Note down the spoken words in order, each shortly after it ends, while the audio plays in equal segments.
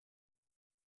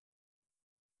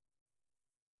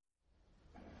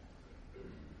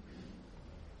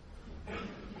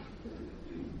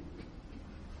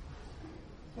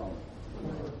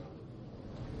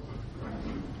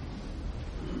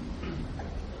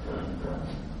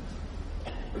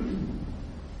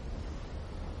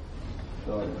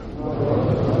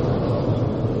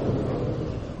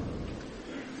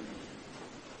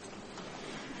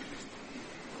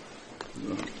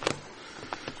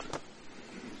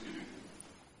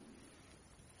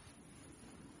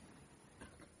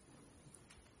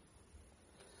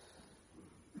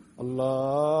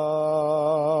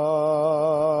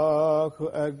الله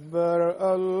أكبر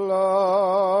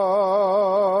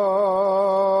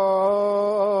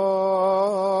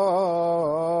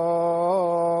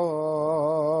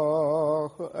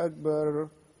الله أكبر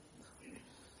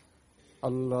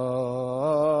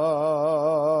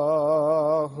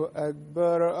الله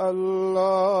أكبر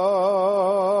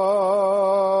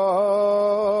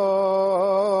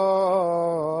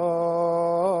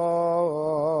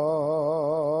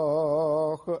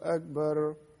الله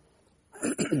أكبر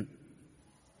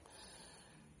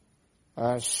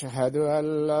أشهد أن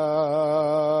لا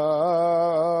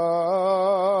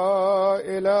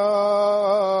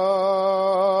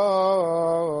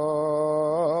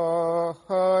إله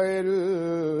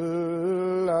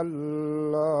إلا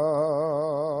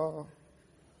الله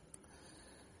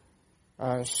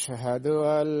أشهد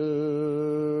أن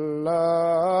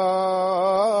لا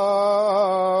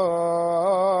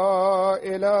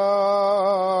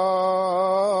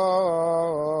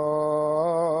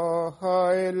إله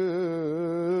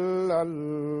إلا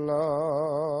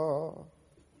الله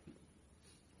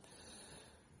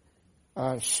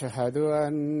أشهد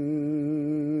أن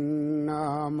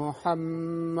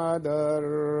محمدًا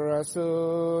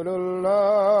رسول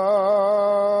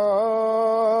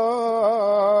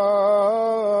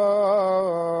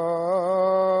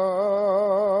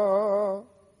الله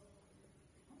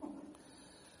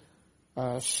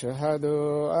أشهد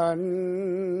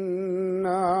أن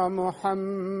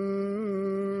محمدًا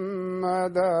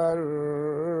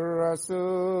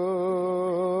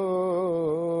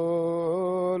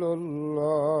رسول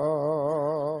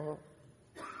الله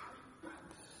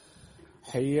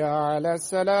حي على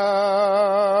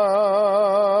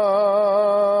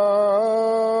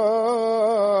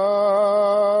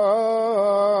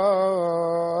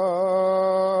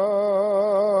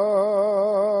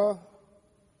الصلاة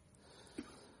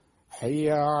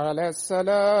حي على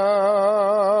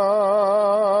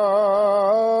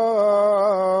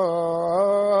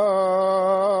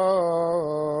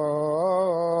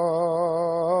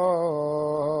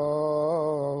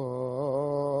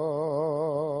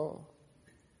الصلاة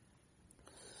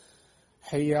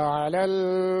حي على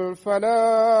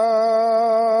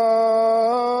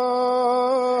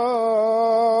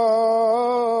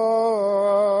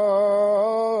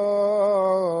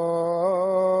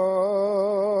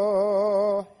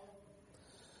الفلاح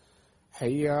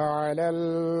حي على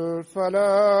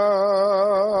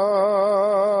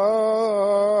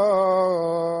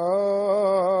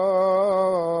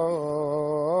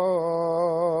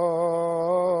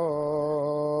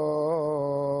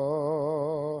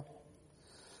الفلاح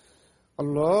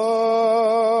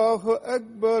الله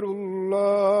أكبر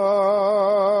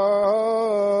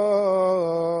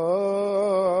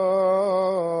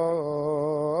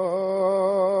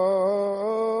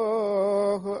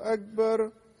الله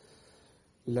أكبر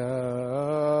لا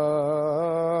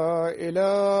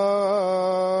إله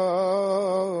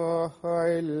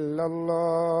إلا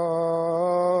الله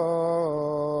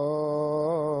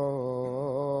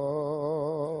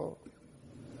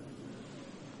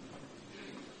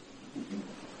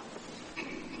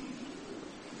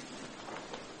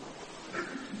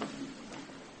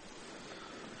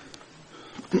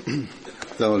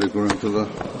السلام عليكم ورحمة الله.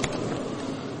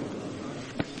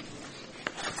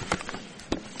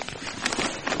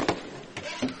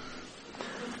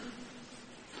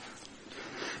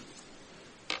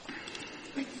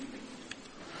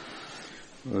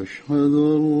 أشهد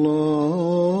أن لا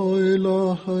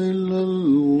إله إلا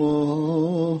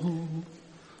الله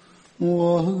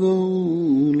وحده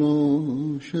لا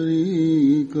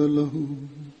شريك له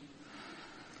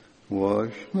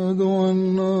وأشهد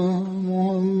أن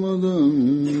محمدًا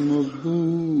عبده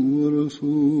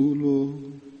ورسوله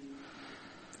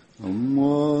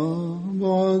أما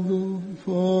بعد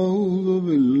فأعوذ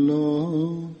بالله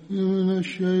من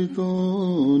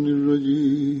الشيطان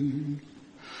الرجيم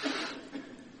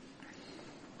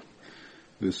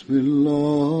بسم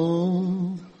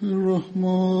الله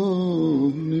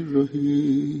الرحمن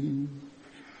الرحيم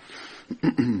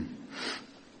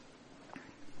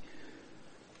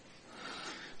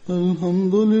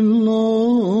الحمد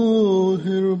لله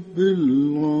رب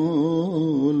العالمين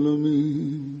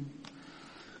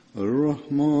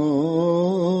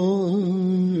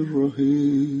الرحمن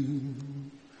الرحيم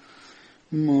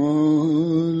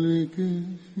مالك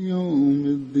يوم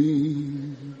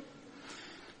الدين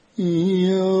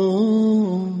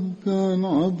إياك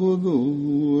نعبد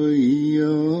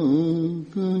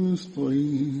وإياك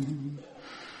نستعين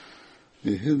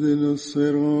اهدنا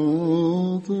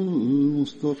الصراط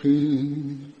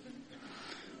المستقيم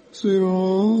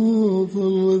صراط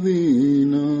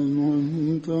الذين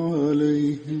أنعمت أنعمت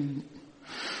عليهم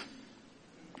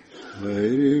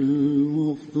غير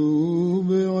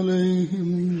المغضوب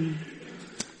عليهم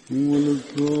ولا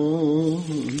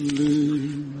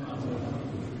الضالين.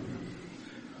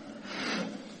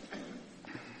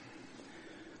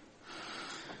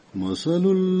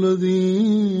 مثل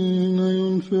الذين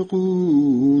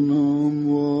ينفقون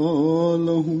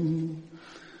أموالهم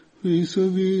في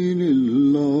سبيل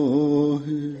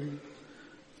الله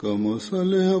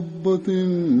كمثل حبة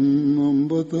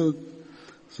أنبتت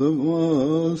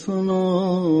 7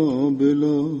 سنابل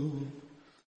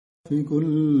في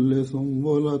كل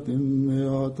سنبلة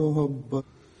 100 حبة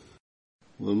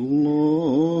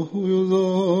والله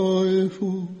يضاعف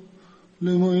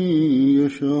لمن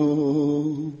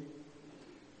يشاء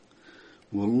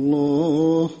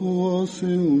والله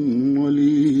واسع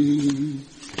عليم.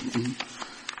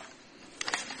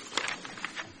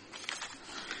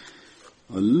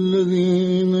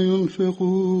 الذين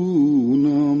ينفقون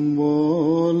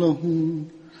أموالهم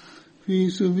في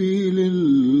سبيل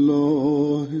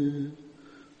الله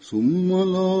ثم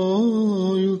لا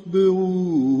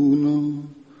يتبعون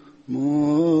ما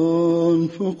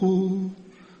أنفقوا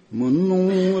منّا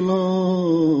ولا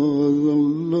أذى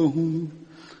لهم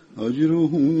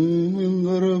أجرهم عند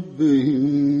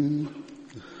ربهم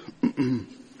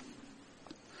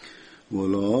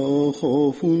ولا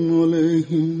خوف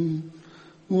عليهم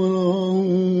ولا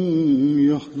هم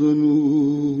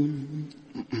يحزنون.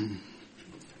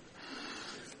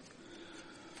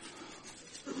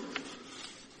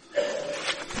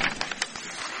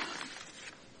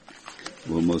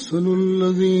 ومثل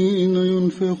الذين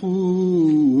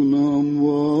ينفقون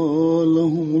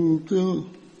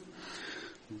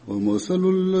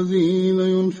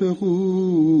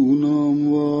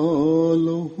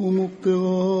أموالهم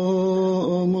ابتغاء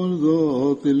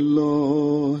مرضات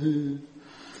الله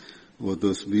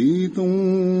وتثبيتا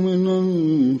من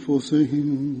أنفسهم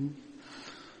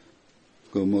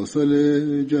كمثل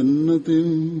جنة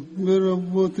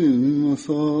بربوة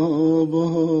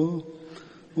أصابها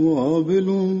وابل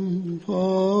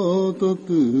فآتت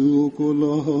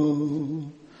أكلها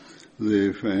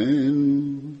ضعفين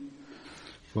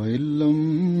فإن لم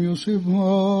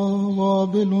يصبها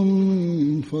وابل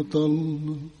فطل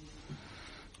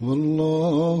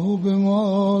والله بما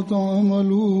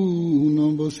تعملون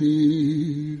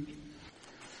بصير.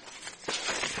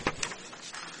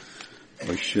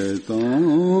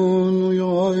 الشيطان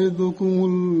يعدكم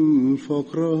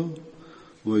الفقر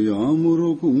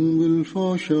ويأمركم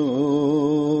بالفحشاء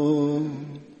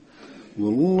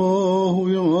والله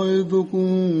يعدكم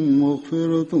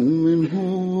مغفرة منه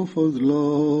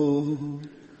وفضلا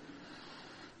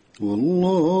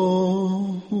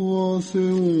والله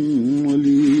واسع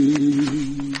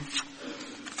عليم.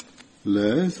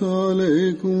 ليس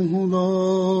عليكم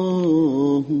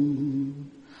هداهم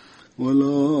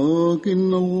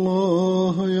ولكن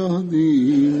الله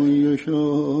يهدي من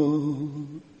يشاء.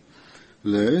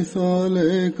 ليس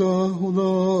عليك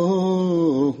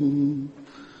هداهم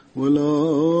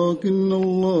ولكن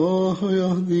الله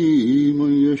يهدي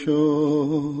من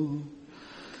يشاء.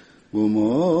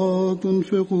 وما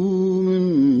تنفقوا من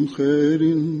خير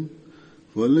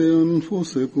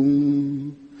فلأنفسكم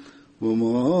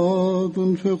وما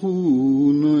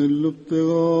تنفقون إلا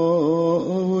ابتغاء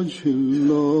وجه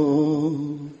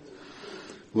الله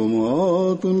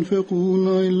وما تنفقون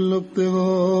إلا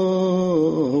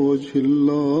ابتغاء وجه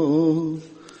الله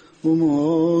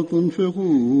وما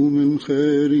تنفقوا من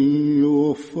خير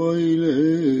يوفى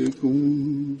إليكم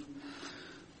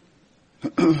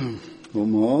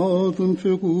وما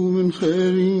تنفقوا من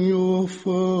خير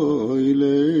يوفى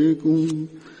إليكم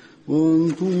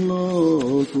وأنتم لا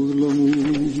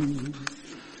تظلمون.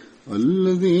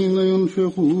 الذين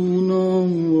ينفقون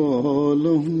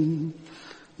أموالهم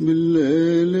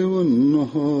بالليل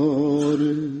والنهار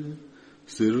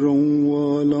سرا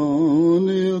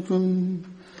وعلانية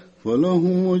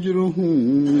فلهم أجرهم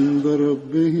عند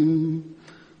ربهم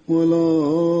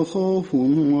ولا خوف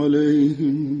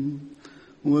عليهم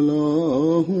ولا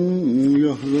هم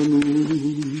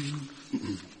يحزنون.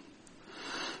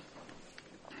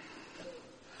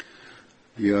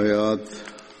 یہ آیات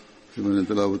جو میں نے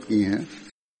تلاوت کی ہیں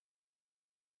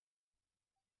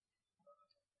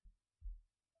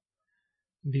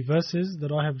The verses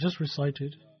that I have just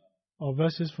recited are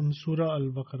verses from Surah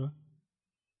Al-Baqarah,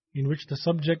 in which the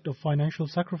subject of financial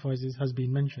sacrifices has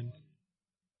been mentioned.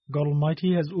 God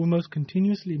Almighty has almost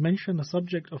continuously mentioned the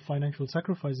subject of financial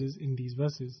sacrifices in these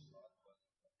verses,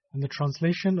 and the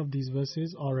translation of these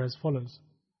verses are as follows.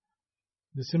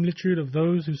 The similitude of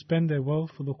those who spend their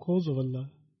wealth for the cause of Allah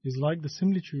is like the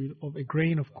similitude of a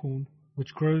grain of corn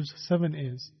which grows 7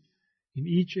 ears. in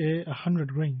each ear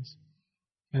 100 grains,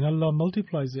 and Allah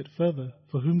multiplies it further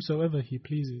for whomsoever He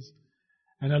pleases,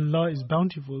 and Allah is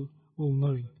bountiful,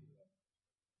 all-knowing.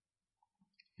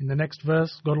 In the next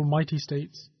verse, God Almighty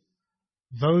states,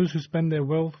 "Those who spend their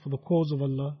wealth for the cause of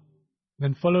Allah,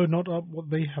 then follow not up what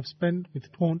they have spent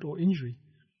with taunt or injury.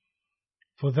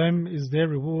 For them is their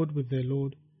reward with their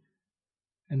Lord,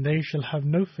 and they shall have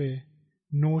no fear,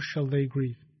 nor shall they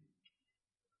grieve."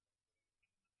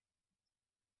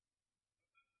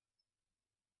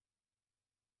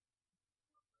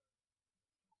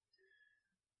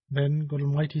 Then God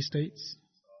Almighty states,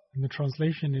 and the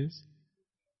translation is,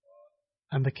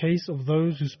 "And the case of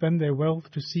those who spend their wealth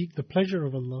to seek the pleasure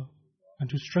of Allah and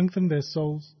to strengthen their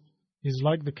souls is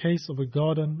like the case of a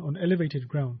garden on elevated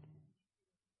ground.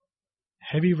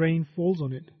 Heavy rain falls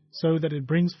on it so that it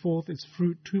brings forth its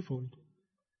fruit twofold.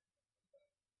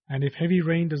 And if heavy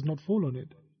rain does not fall on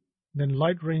it, then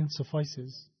light rain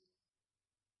suffices.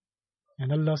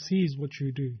 And Allah sees what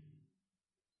you do."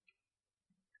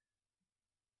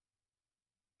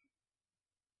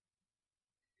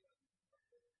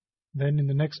 Then in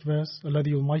the next verse, Allah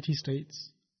the Almighty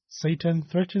states, "Satan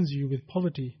threatens you with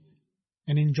poverty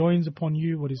and enjoins upon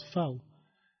you what is foul,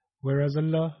 whereas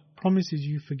Allah promises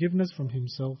you forgiveness from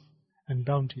Himself and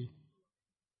bounty.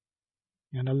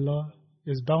 And Allah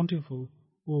is bountiful,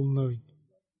 all-knowing."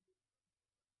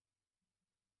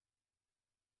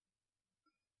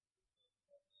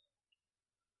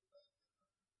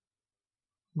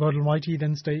 God Almighty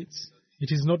then states,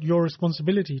 "It is not your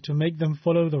responsibility to make them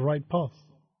follow the right path,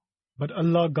 but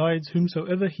Allah guides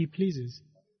whomsoever He pleases.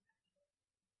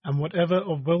 And whatever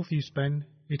of wealth you spend,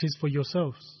 it is for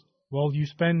yourselves, while you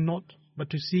spend not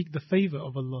but to seek the favor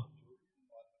of Allah.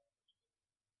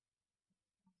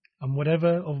 And whatever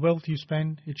of wealth you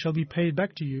spend, it shall be paid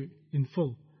back to you in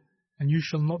full, and you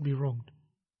shall not be wronged."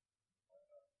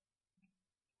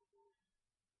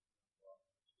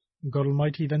 God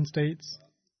Almighty then states,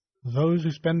 "Those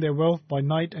who spend their wealth by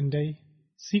night and day,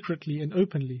 secretly and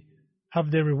openly, have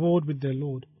their reward with their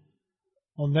Lord.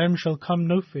 On them shall come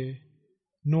no fear,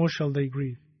 nor shall they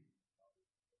grieve."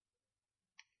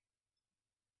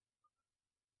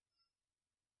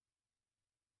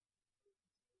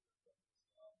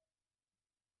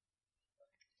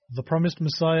 The promised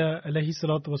Messiah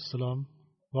ﷺ,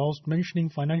 whilst mentioning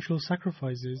financial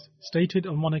sacrifices, stated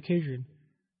on one occasion,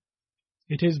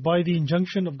 "It is by the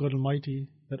injunction of God Almighty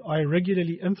that I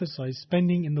regularly emphasize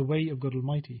spending in the way of God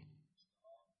Almighty."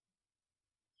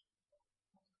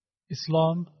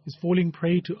 Islam is falling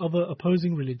prey to other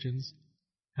opposing religions,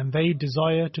 and they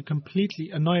desire to completely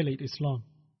annihilate Islam.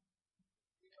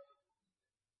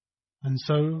 And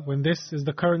so, when this is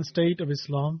the current state of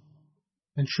Islam,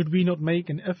 then should we not make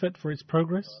an effort for its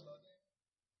progress?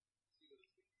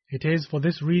 It is for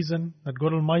this reason that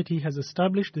God Almighty has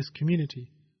established this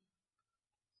community.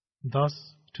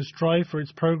 Thus, to strive for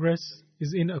its progress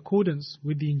is in accordance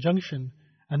with the injunction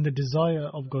and the desire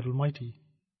of God Almighty.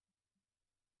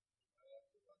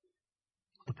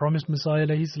 The promised Messiah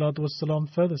ﷺ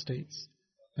further states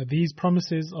that these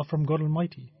promises are from God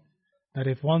Almighty, that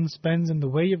if one spends in the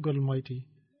way of God Almighty,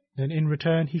 then in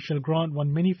return He shall grant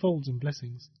one many folds and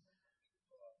blessings.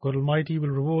 God Almighty will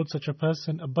reward such a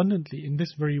person abundantly in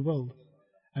this very world,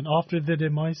 and after their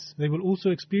demise they will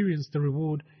also experience the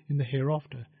reward in the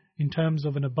hereafter, in terms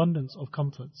of an abundance of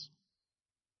comforts.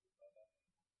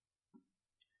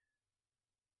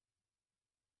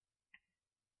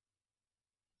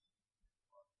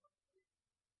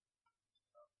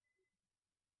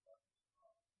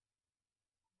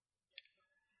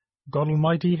 God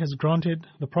Almighty has granted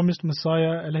the promised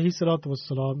Messiah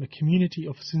ﷺ a community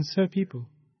of sincere people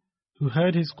who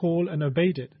heard His call and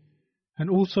obeyed it, and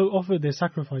also offered their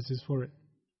sacrifices for it.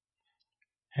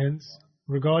 Hence,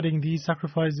 regarding these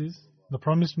sacrifices, the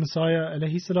promised Messiah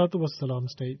ﷺ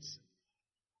states,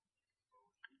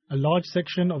 "A large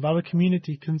section of our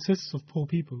community consists of poor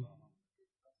people.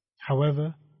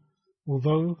 However,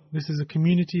 although this is a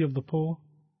community of the poor,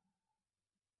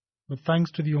 but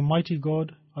thanks to the Almighty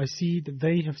God, I see that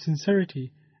they have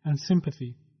sincerity and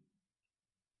sympathy.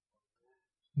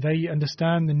 They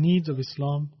understand the needs of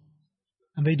Islam,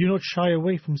 and they do not shy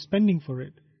away from spending for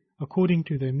it according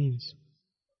to their means."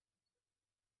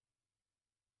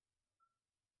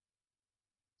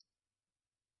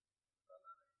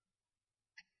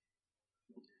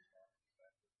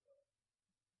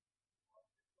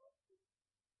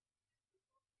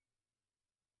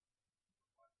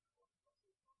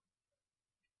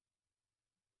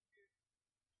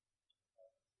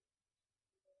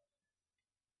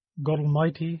 God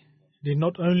Almighty did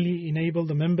not only enable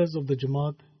the members of the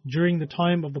Jamaat during the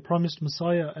time of the promised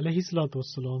Messiah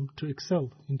ﷺ to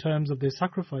excel in terms of their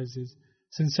sacrifices,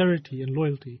 sincerity and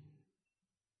loyalty.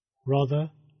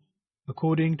 Rather,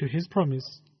 according to His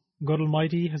promise, God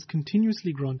Almighty has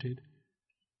continuously granted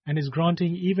and is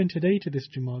granting even today to this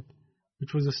Jamaat,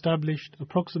 which was established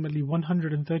approximately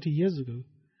 130 years ago,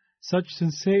 such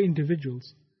sincere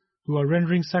individuals who are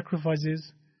rendering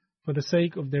sacrifices for the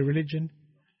sake of their religion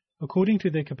according to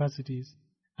their capacities,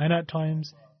 and at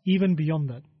times even beyond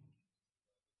that.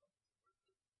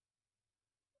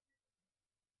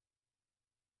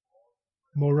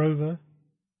 Moreover,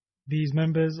 these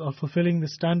members are fulfilling the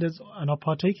standards and are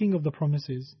partaking of the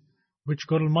promises which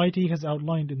God Almighty has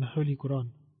outlined in the Holy Quran.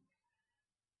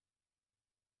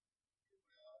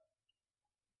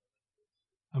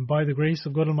 And by the grace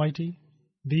of God Almighty,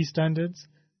 these standards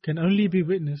can only be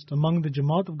witnessed among the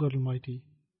Jamaat of God Almighty,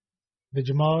 the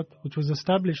Jamaat which was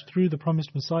established through the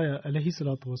promised Messiah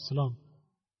ﷺ.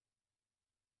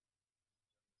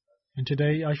 And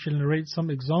today I shall narrate some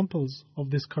examples of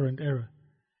this current era.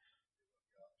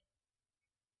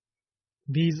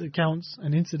 These accounts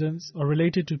and incidents are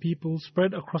related to people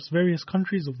spread across various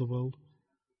countries of the world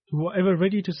who are ever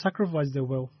ready to sacrifice their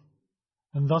wealth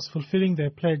and thus fulfilling their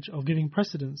pledge of giving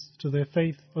precedence to their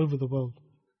faith over the world.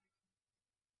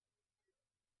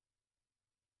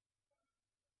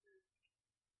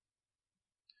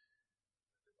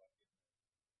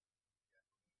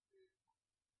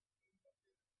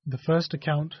 The first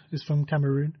account is from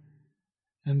Cameroon,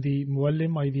 and the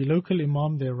Muallim, the local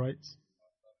Imam there, writes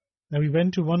that we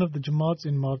went to one of the Jamaats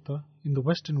in Marta in the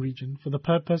western region for the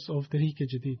purpose of Tehrike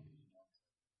Jadid.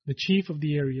 The chief of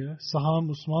the area, Saham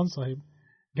Usman Sahib,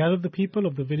 gathered the people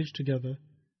of the village together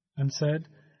and said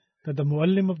that the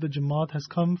Muallim of the Jamaat has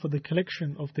come for the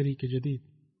collection of Tehrike Jadid,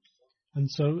 and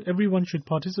so everyone should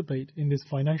participate in this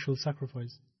financial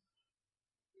sacrifice.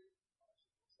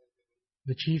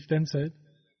 The chief then said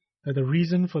that the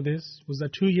reason for this was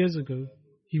that 2 years ago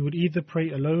he would either pray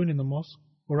alone in the mosque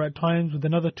or at times with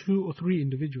another 2 or 3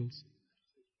 individuals.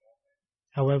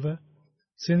 However,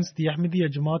 since the Ahmadiyya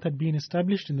Jamaat had been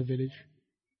established in the village,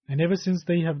 and ever since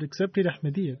they have accepted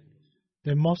Ahmadiyya,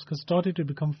 their mosque has started to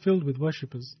become filled with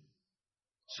worshippers.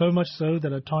 So much so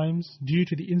that at times, due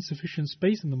to the insufficient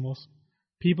space in the mosque,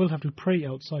 people have to pray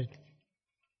outside.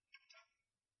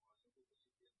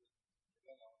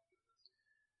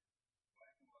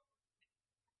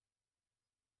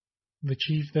 The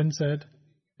chief then said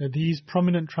that these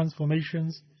prominent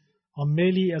transformations are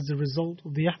merely as a result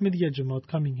of the Ahmadiyya Jamaat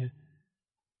coming here,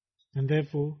 and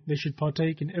therefore they should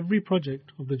partake in every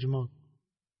project of the Jamaat.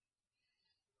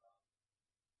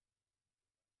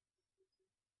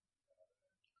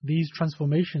 These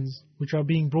transformations, which are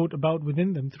being brought about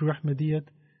within them through Ahmadiyyat,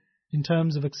 in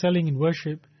terms of excelling in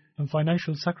worship and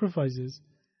financial sacrifices,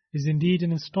 is indeed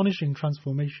an astonishing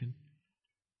transformation.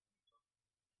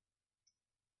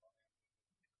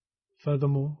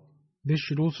 Furthermore, this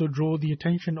should also draw the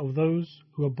attention of those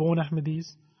who are born Ahmadis,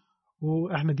 or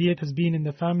Ahmadiyyat has been in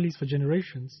their families for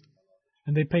generations,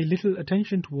 and they pay little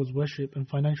attention towards worship and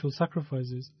financial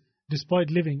sacrifices,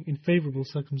 despite living in favorable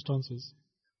circumstances.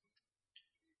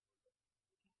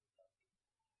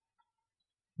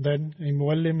 Then, a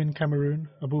Muallim in Cameroon,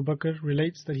 Abu Bakr,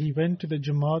 relates that he went to the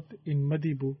Jamaat in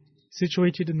Madibu,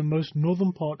 situated in the most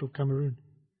northern part of Cameroon,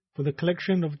 for the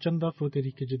collection of Chanda for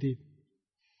Tehrike Jadid.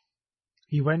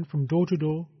 He went from door to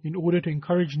door in order to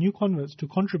encourage new converts to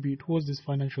contribute towards this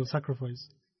financial sacrifice.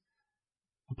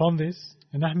 Upon this,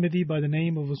 an Ahmadi by the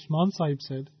name of Usman Sahib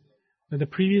said that the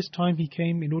previous time he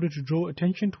came in order to draw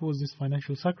attention towards this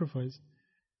financial sacrifice,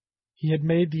 he had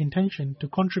made the intention to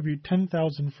contribute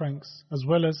 10,000 francs as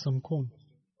well as some corn.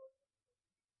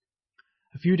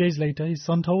 A few days later, his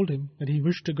son told him that he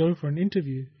wished to go for an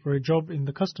interview for a job in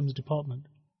the customs department.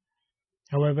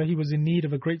 However, he was in need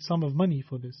of a great sum of money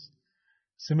for this.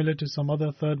 Similar to some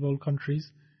other third world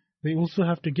countries, they also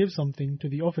have to give something to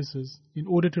the officers in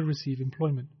order to receive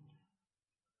employment.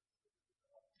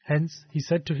 Hence, he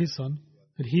said to his son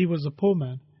that he was a poor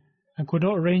man and could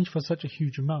not arrange for such a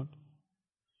huge amount.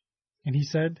 And he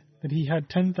said that he had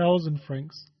 10,000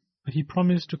 francs, but he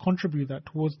promised to contribute that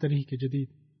towards Tehrike Jadid.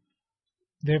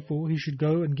 Therefore, he should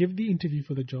go and give the interview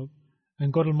for the job,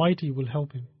 and God Almighty will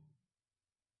help him.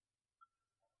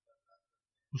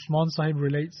 Usman Sahib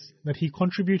relates that he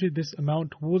contributed this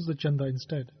amount towards the chanda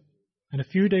instead, and a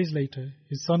few days later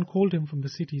his son called him from the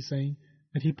city saying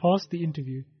that he passed the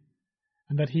interview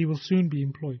and that he will soon be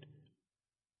employed.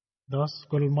 Thus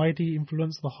God Almighty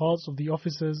influenced the hearts of the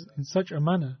officers in such a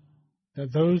manner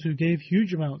that those who gave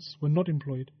huge amounts were not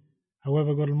employed.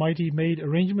 However, God Almighty made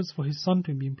arrangements for his son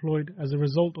to be employed as a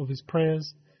result of his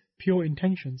prayers, pure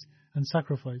intentions, and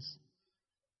sacrifice.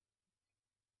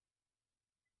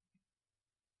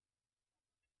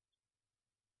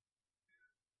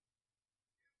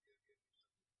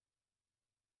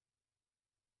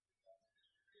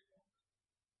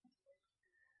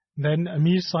 Then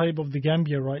Amir Sahib of the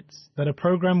Gambia writes that a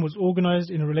program was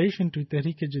organized in relation to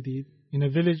Tehrike Jadid in a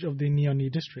village of the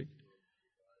Niani district,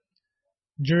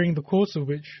 during the course of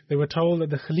which they were told that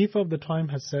the Khalifa of the time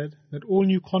had said that all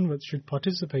new converts should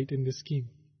participate in this scheme.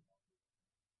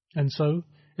 And so,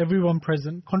 everyone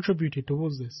present contributed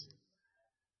towards this.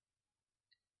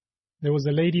 There was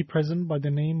a lady present by the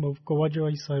name of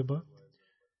Kawajai Sahiba,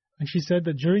 and she said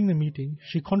that during the meeting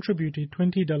she contributed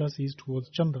 20 dalasis towards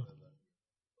Chanda.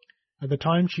 At the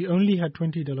time she only had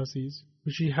 20 dalasis,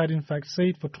 which she had in fact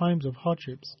saved for times of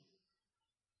hardships.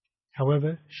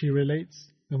 However, she relates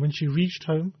that when she reached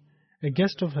home, a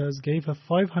guest of hers gave her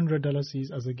 500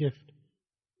 dalasis as a gift.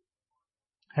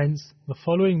 Hence, the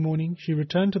following morning she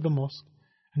returned to the mosque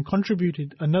and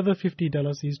contributed another 50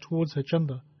 dalasis towards her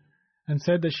Chanda, and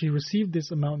said that she received this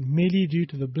amount merely due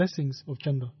to the blessings of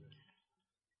Chanda.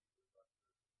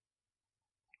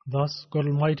 Thus, God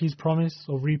Almighty's promise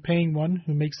of repaying one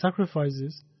who makes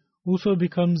sacrifices also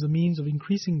becomes a means of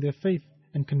increasing their faith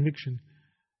and conviction.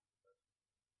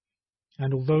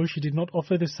 And although she did not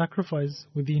offer this sacrifice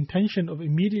with the intention of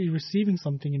immediately receiving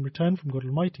something in return from God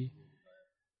Almighty,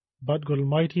 but God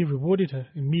Almighty rewarded her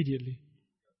immediately.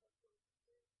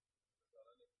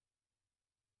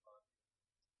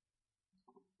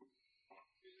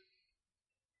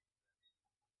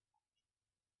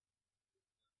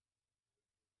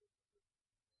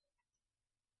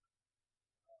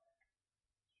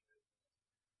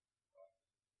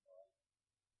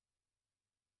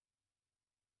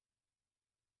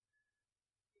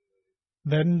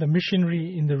 Then the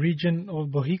missionary in the region of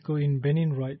Bohiko in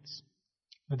Benin writes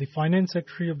that the finance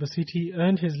secretary of the city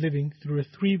earned his living through a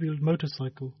three-wheeled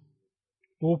motorcycle,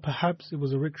 or perhaps it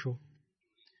was a rickshaw.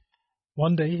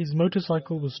 One day his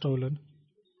motorcycle was stolen,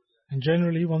 and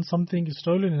generally once something is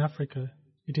stolen in Africa,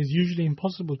 it is usually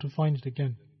impossible to find it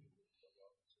again.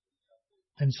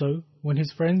 And so, when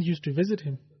his friends used to visit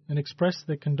him and express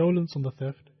their condolence on the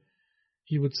theft,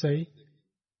 he would say,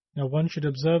 now one should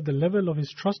observe the level of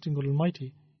his trust in God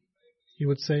Almighty. He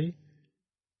would say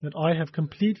that I have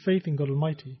complete faith in God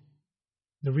Almighty.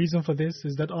 The reason for this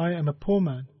is that I am a poor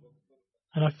man,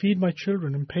 and I feed my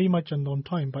children and pay my chanda on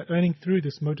time by earning through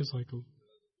this motorcycle.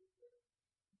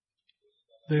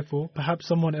 Therefore, perhaps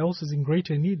someone else is in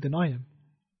greater need than I am,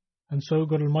 and so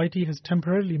God Almighty has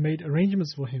temporarily made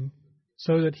arrangements for him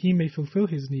so that he may fulfill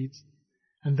his needs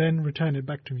and then return it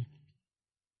back to me.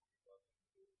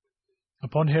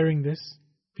 Upon hearing this,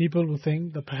 people will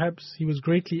think that perhaps he was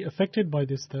greatly affected by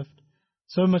this theft,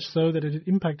 so much so that it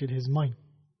impacted his mind.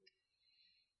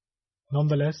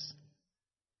 Nonetheless,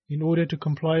 in order to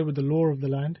comply with the law of the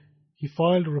land, he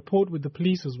filed a report with the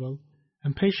police as well,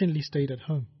 and patiently stayed at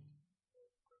home.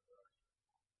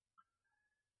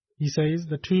 He says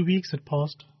that 2 weeks had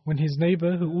passed when his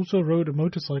neighbor, who also rode a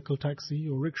motorcycle taxi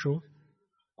or rickshaw,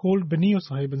 called Benio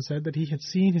Sahib and said that he had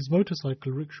seen his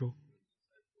motorcycle rickshaw.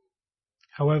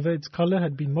 However, its color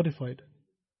had been modified.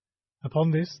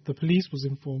 Upon this, the police was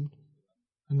informed,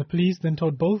 and the police then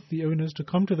told both the owners to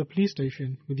come to the police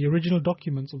station with the original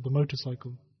documents of the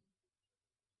motorcycle.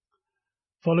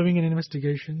 Following an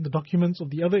investigation, the documents of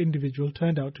the other individual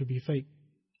turned out to be fake.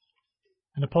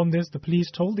 And upon this, the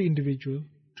police told the individual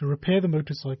to repair the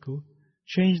motorcycle,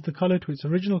 change the color to its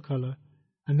original color,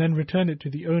 and then return it to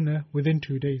the owner within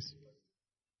 2 days.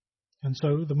 And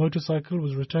so, the motorcycle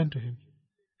was returned to him.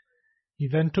 He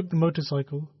then took the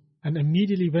motorcycle and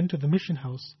immediately went to the mission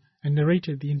house and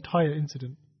narrated the entire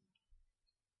incident.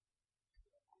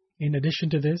 In addition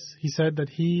to this, he said that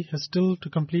he has still to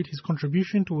complete his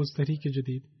contribution towards Tehrike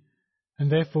Jadid,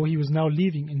 and therefore he was now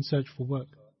leaving in search for work.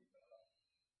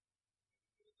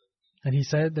 And he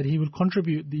said that he would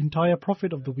contribute the entire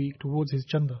profit of the week towards his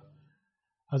chanda,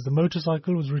 as the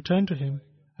motorcycle was returned to him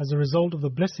as a result of the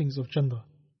blessings of chanda.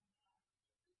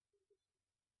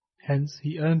 Hence,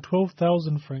 he earned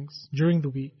 12,000 francs during the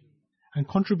week and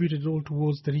contributed it all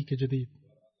towards Tehrike Jadid.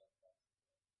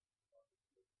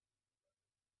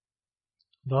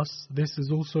 Thus, this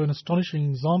is also an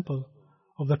astonishing example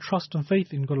of the trust and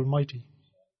faith in God Almighty.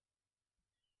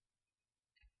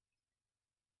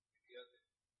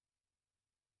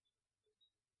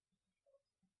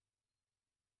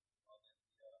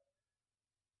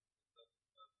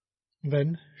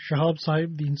 Then, Shahab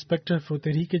Sahib, the inspector for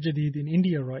Tehrike Jadid in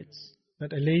India, writes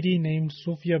that a lady named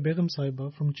Sophia Begum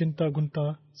Sahiba from Chinta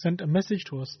Gunta sent a message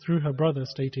to us through her brother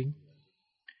stating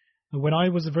that when I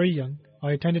was very young,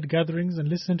 I attended gatherings and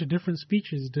listened to different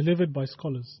speeches delivered by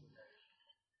scholars.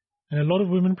 And a lot of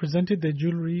women presented their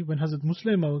jewelry when Hazrat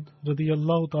Musleh Maud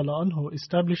radiyallahu ta'ala anhu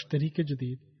established Tehrike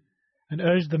Jadid and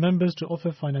urged the members to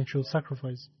offer financial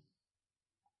sacrifice.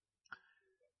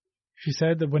 She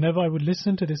said that whenever I would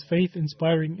listen to this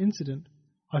faith-inspiring incident,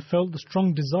 I felt the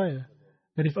strong desire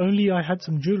that if only I had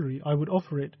some jewelry, I would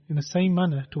offer it in the same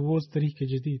manner towards Tehrike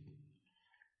Jadid.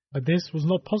 But this was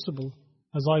not possible,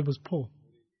 as I was poor.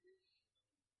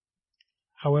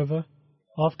 However,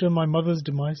 after my mother's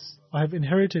demise, I have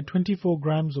inherited 24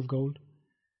 grams of gold,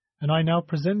 and I now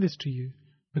present this to you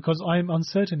because I am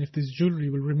uncertain if this jewelry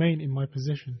will remain in my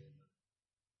possession.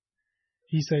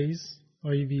 He says,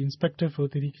 i.e. the inspector for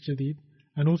Tehrike Jadid,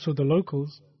 and also the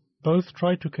locals, both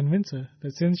tried to convince her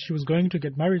that since she was going to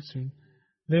get married soon,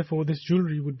 therefore this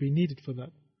jewelry would be needed for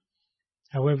that.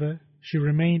 However, she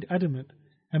remained adamant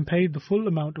and paid the full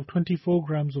amount of 24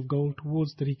 grams of gold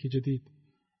towards Tehrike Jadid.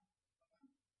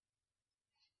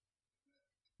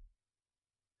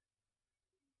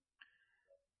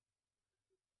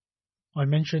 I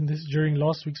mentioned this during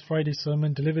last week's Friday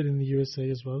sermon delivered in the USA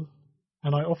as well,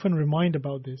 and I often remind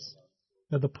about this,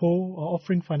 that the poor are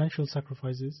offering financial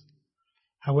sacrifices.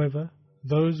 However,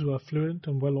 those who are affluent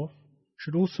and well off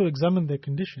should also examine their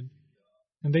condition,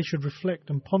 and they should reflect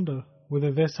and ponder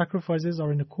whether their sacrifices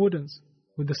are in accordance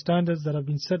with the standards that have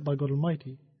been set by God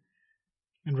Almighty,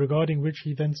 and regarding which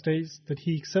He then states that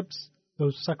He accepts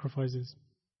those sacrifices.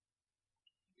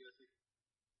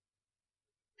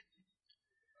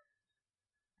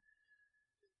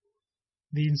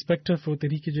 The inspector for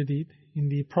Tehrike Jadid in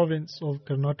the province of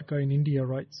Karnataka in India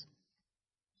writes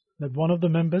that one of the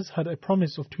members had a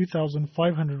promise of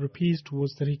 2,500 rupees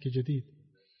towards Tehrike Jadid.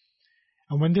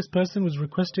 And when this person was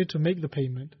requested to make the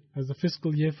payment, as the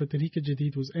fiscal year for Tehrike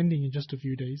Jadid was ending in just a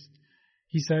few days,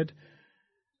 he said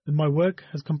that my work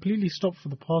has completely stopped for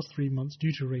the past 3 months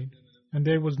due to rain, and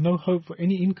there was no hope for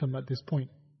any income at this point.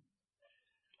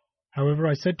 However,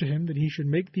 I said to him that he should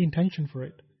make the intention for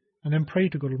it, and then pray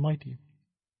to God Almighty.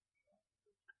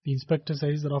 The inspector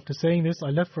says that after saying this, I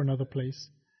left for another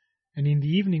place, and in the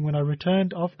evening when I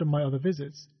returned after my other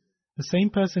visits, the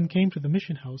same person came to the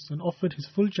mission house and offered his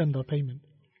full chanda payment.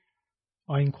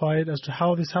 I inquired as to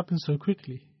how this happened so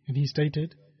quickly, and he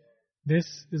stated,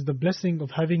 "This is the blessing of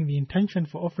having the intention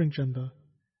for offering chanda,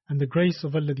 and the grace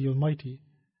of Allah the Almighty,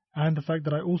 and the fact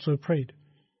that I also prayed."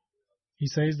 He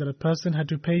says that a person had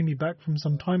to pay me back from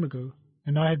some time ago,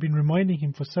 and I had been reminding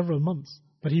him for several months,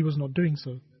 but he was not doing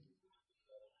so.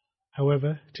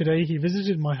 However, today he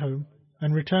visited my home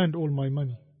and returned all my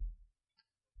money.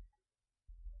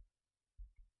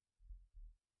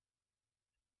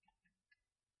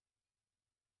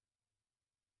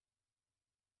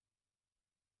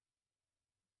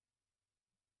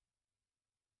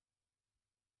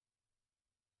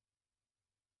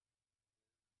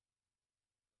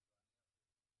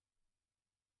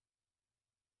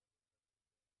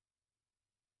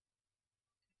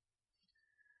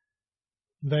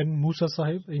 Then Musa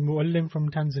Sahib, a Muallim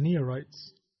from Tanzania,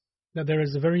 writes that there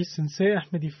is a very sincere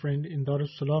Ahmadi friend in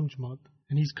Darus Salam Jamaat,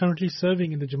 and he is currently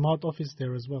serving in the Jamaat office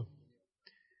there as well.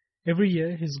 Every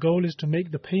year, his goal is to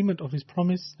make the payment of his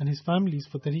promise and his family's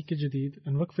for Tehrike Jadid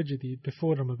and Waqf Jadid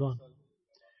before Ramadan.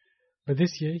 But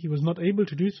this year, he was not able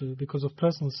to do so because of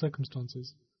personal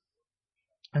circumstances,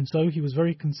 and so he was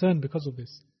very concerned because of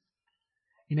this.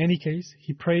 In any case,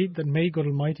 he prayed that may God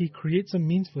Almighty create some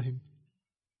means for him.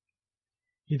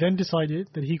 He then decided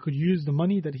that he could use the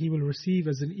money that he will receive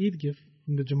as an Eid gift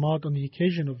from the Jamaat on the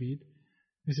occasion of Eid.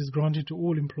 This is granted to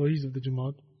all employees of the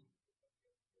Jamaat.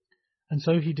 And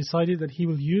so he decided that he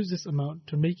will use this amount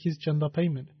to make his chanda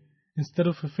payment instead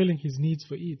of fulfilling his needs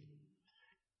for Eid.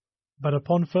 But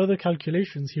upon further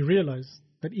calculations, he realized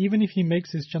that even if he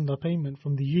makes his chanda payment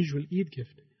from the usual Eid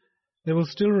gift, there will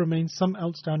still remain some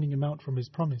outstanding amount from his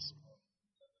promise.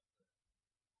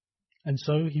 And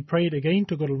so he prayed again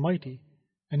to God Almighty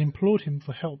and implored Him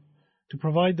for help to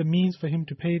provide the means for him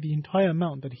to pay the entire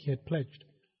amount that he had pledged.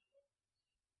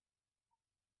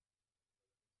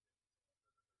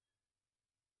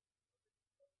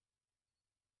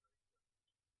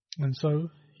 And so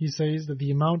he says that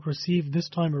the amount received this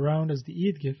time around as the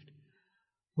Eid gift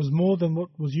was more than what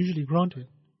was usually granted,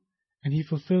 and he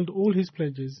fulfilled all his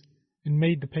pledges and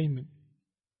made the payment.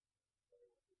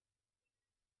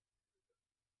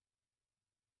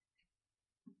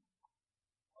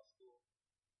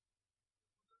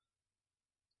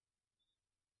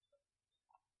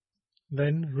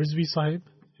 Then Rizvi Sahib,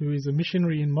 who is a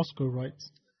missionary in Moscow,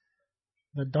 writes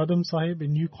that Dadam Sahib, a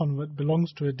new convert,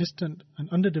 belongs to a distant and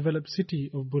underdeveloped city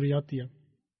of Buryatia.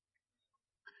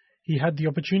 he had the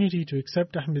opportunity to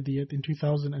accept Ahmadiyyat in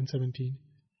 2017,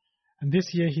 and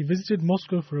this year he visited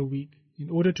Moscow for a week in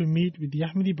order to meet with the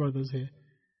Ahmadi brothers here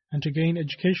and to gain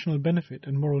educational benefit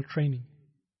and moral training.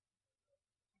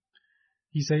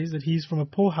 He says that he is from a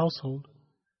poor household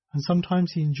and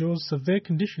sometimes he endures severe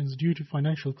conditions due to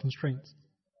financial constraints.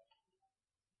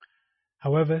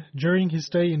 However, during his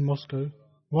stay in Moscow,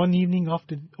 one evening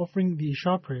after offering the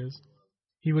Isha prayers,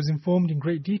 he was informed in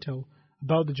great detail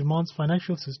about the Jamaat's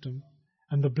financial system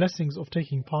and the blessings of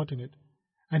taking part in it,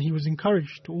 and he was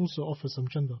encouraged to also offer some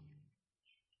chanda.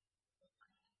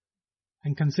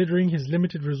 And considering his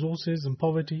limited resources and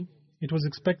poverty, it was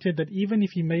expected that even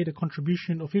if he made a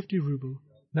contribution of 50 ruble,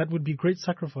 that would be great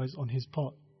sacrifice on his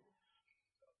part.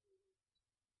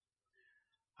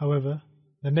 However,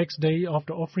 the next day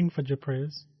after offering Fajr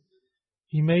prayers,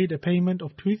 he made a payment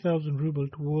of 2,000 ruble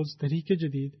towards Tehrike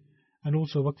Jadid and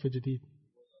also Waqf Jadid.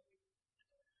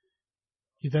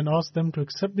 He then asked them to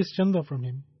accept this chanda from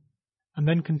him and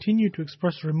then continued to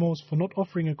express remorse for not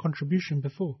offering a contribution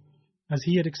before, as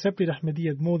he had accepted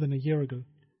Ahmadiyyat more than a year ago.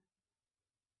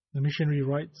 The missionary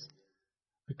writes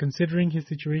that considering his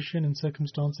situation and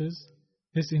circumstances,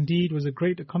 this indeed was a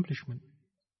great accomplishment.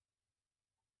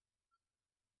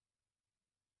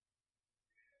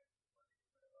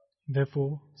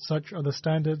 Therefore, such are the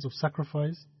standards of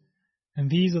sacrifice, and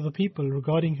these are the people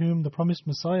regarding whom the promised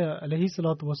Messiah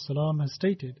ﷺ has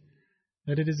stated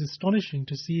that it is astonishing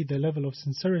to see their level of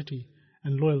sincerity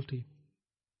and loyalty.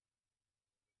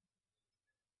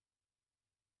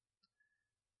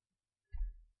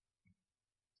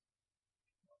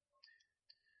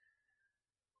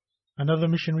 Another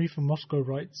missionary from Moscow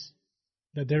writes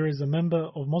that there is a member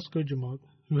of Moscow Jamaat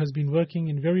who has been working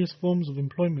in various forms of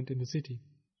employment in the city.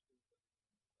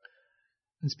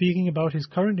 And speaking about his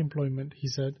current employment, he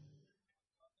said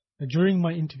that during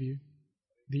my interview,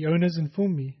 the owners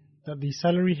informed me that the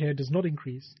salary here does not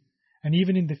increase, and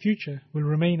even in the future will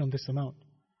remain on this amount.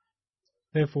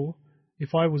 Therefore,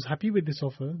 if I was happy with this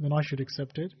offer, then I should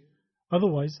accept it,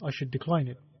 otherwise I should decline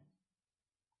it.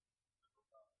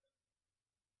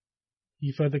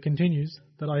 He further continues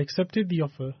that I accepted the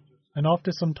offer, and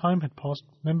after some time had passed,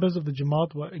 members of the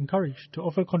Jamaat were encouraged to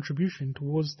offer contribution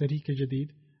towards Tehrike Jadid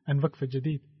and Waqf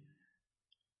Jadid,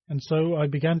 and so I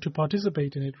began to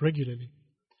participate in it regularly.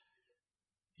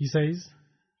 He says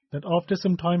that after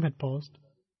some time had passed,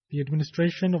 the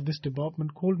administration of this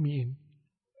department called me in,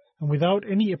 and without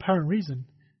any apparent reason,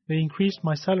 they increased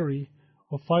my salary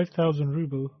of 5,000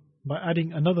 ruble by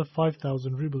adding another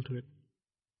 5,000 ruble to it.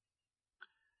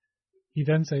 He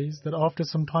then says that after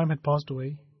some time had passed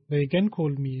away, they again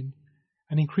called me in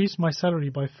and increased my salary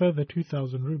by further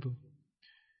 2,000 ruble.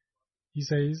 He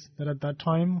says that at that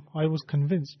time I was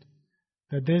convinced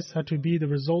that this had to be the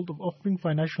result of offering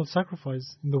financial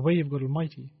sacrifice in the way of God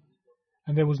Almighty,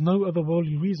 and there was no other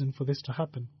worldly reason for this to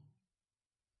happen.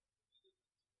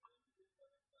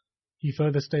 He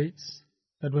further states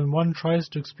that when one tries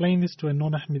to explain this to a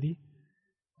non-Ahmadi,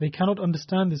 they cannot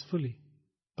understand this fully,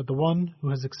 but the one who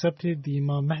has accepted the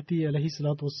Imam Mahdi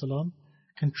ﷺ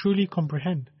can truly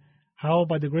comprehend how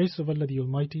by the grace of Allah the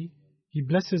Almighty, He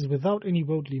blesses without any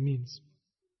worldly means.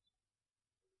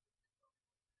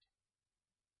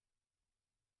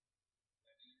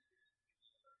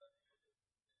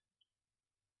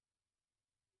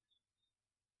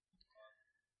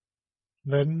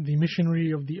 Then the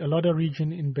missionary of the Alada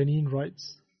region in Benin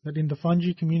writes that in the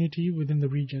Fanji community within the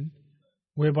region,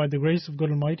 where by the grace of God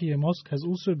Almighty a mosque has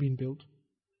also been built,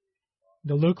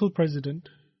 the local president,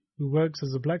 who works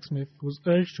as a blacksmith, was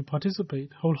urged to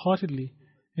participate wholeheartedly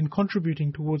in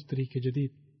contributing towards Tehrike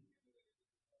Jadid.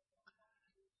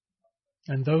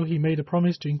 And though he made a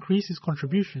promise to increase his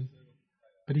contribution,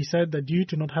 but he said that due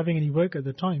to not having any work at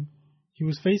the time, he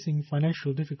was facing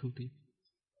financial difficulty.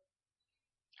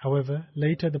 However,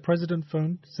 later the president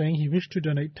phoned saying he wished to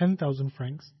donate 10,000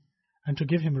 francs and to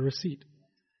give him a receipt.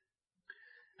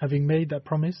 Having made that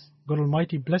promise, God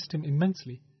Almighty blessed him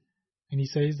immensely, and he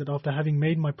says that after having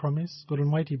made my promise, God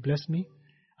Almighty blessed me,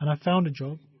 and I found a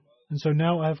job, and so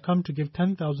now I have come to give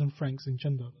 10,000 francs in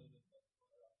chanda.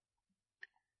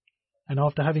 And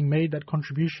after having made that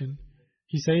contribution,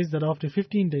 he says that after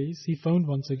 15 days he phoned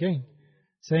once again,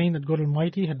 saying that God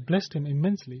Almighty had blessed him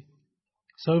immensely,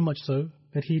 so much so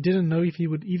that he didn't know if he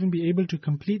would even be able to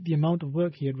complete the amount of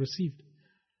work he had received.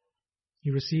 He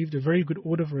received a very good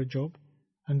order for a job,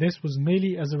 and this was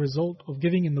merely as a result of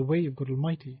giving in the way of God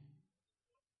Almighty.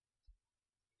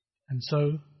 And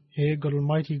so, here God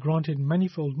Almighty granted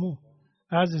manifold more,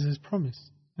 as is His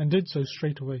promise, and did so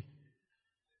straight away.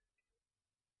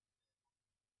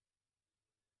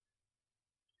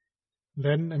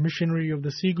 Then a missionary of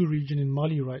the Sigu region in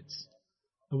Mali writes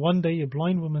that one day a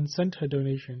blind woman sent her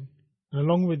donation, and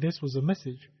along with this was a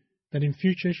message that in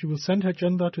future she will send her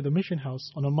chanda to the mission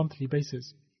house on a monthly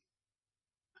basis.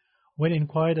 When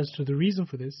inquired as to the reason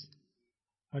for this,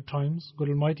 at times God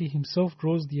Almighty Himself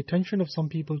draws the attention of some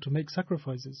people to make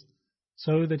sacrifices,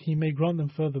 so that He may grant them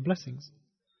further blessings.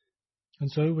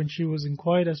 And so when she was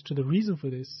inquired as to the reason for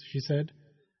this, she said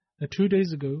that 2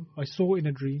 days ago I saw in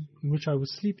a dream in which I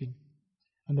was sleeping,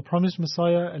 and the promised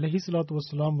Messiah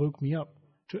ﷺ woke me up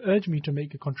to urge me to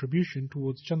make a contribution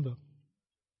towards chanda.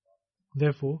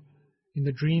 Therefore, in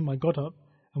the dream I got up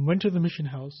and went to the mission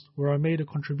house, where I made a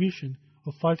contribution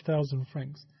of 5,000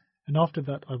 francs, and after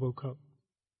that I woke up.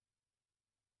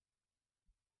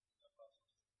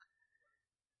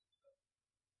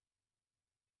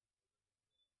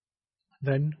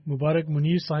 Then Mubarak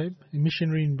Munir Sahib, a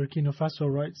missionary in Burkina Faso,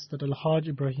 writes that Al-Hajj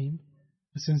Ibrahim,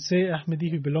 a sincere Ahmadi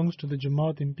who belongs to the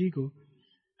Jamaat in Pigo,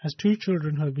 has 2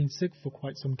 children who have been sick for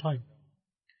quite some time,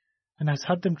 and has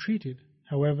had them treated.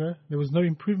 However, there was no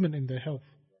improvement in their health.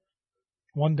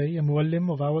 One day, a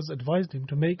muallim of ours advised him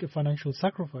to make a financial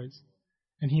sacrifice,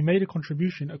 and he made a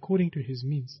contribution according to his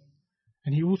means.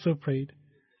 And he also prayed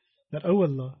that, "O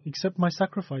Allah, accept my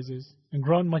sacrifices and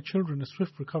grant my children a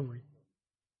swift recovery."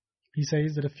 He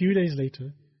says that a few days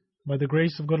later, by the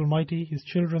grace of God Almighty, his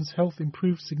children's health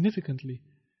improved significantly.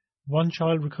 One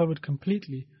child recovered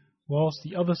completely, whilst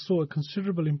the other saw a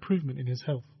considerable improvement in his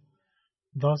health.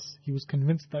 Thus, he was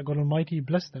convinced that God Almighty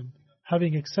blessed them,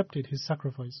 having accepted his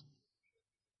sacrifice.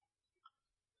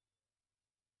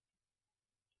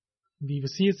 The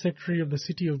Wasiyat Secretary of the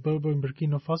city of Bobo in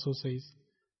Burkina Faso says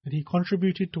that he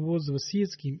contributed towards the Wasiyat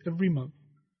scheme every month,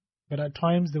 but at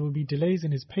times there will be delays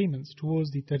in his payments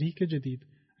towards the Tehrike Jadid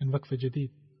and Waqf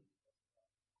Jadid.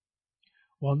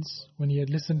 Once, when he had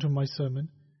listened to my sermon,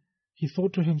 he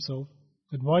thought to himself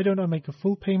that why don't I make a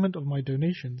full payment of my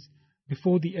donations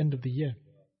before the end of the year?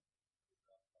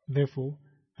 Therefore,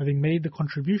 having made the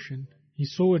contribution, he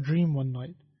saw a dream one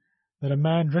night that a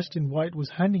man dressed in white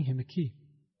was handing him a key.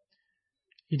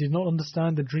 He did not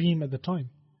understand the dream at the time,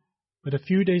 but a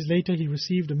few days later he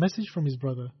received a message from his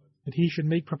brother that he should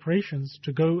make preparations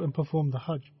to go and perform the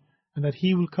Hajj, and that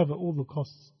he will cover all the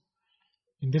costs.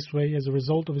 In this way, as a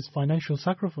result of his financial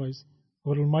sacrifice,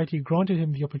 God Almighty granted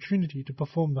him the opportunity to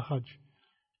perform the Hajj.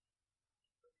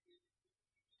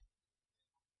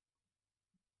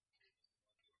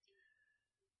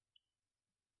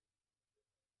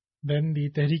 Then the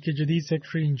Tehrike Jadid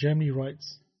secretary in Germany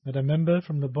writes that a member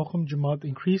from the Bochum Jamaat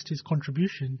increased his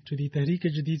contribution to the Tehrike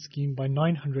Jadid scheme by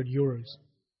 900 euros.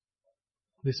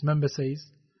 This member says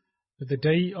that the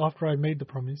day after I made the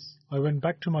promise, I went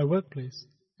back to my workplace,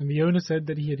 and the owner said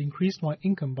that he had increased my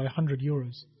income by 100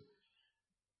 euros.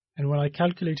 And when I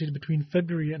calculated between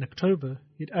February and October,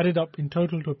 it added up in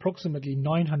total to approximately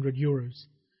 900 euros.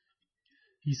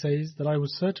 He says that I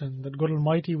was certain that God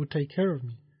Almighty would take care of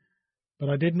me, but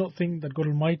I did not think that God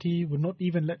Almighty would not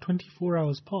even let 24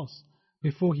 hours pass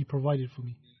before He provided for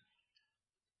me.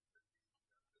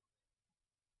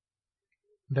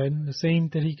 Then the same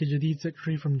Tehrike Jadid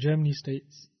secretary from Germany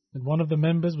states that one of the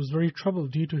members was very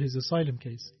troubled due to his asylum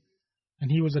case,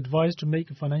 and he was advised to make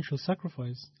a financial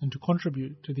sacrifice and to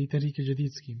contribute to the Tehrike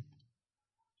Jadid scheme.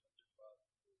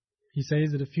 He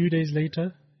says that a few days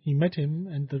later he met him,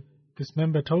 and this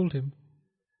member told him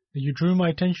that you drew my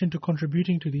attention to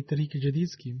contributing to the Tehrike Jadid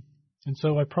scheme, and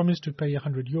so I promised to pay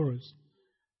 100 euros.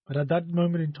 But at that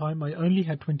moment in time I only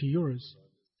had 20 euros,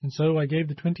 and so I gave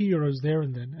the 20 euros there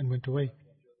and then and went away.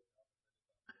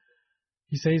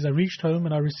 He says, I reached home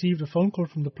and I received a phone call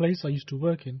from the place I used to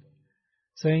work in,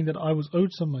 saying that I was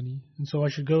owed some money and so I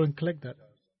should go and collect that.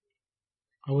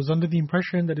 I was under the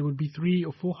impression that it would be 300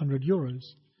 or 400 euros.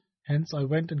 Hence I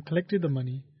went and collected the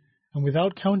money and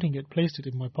without counting it placed it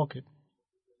in my pocket.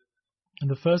 And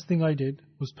the first thing I did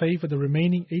was pay for the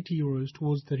remaining 80 euros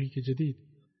towards Tehrike Jadid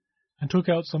and took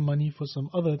out some money for some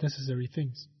other necessary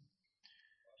things.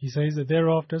 He says that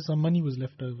thereafter some money was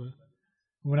left over.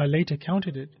 When I later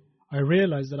counted it, I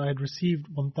realized that I had received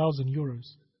 1,000 euros.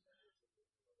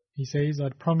 He says I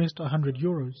had promised 100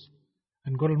 euros,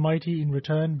 and God Almighty in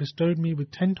return bestowed me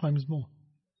with 10 times more.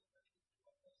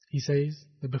 He says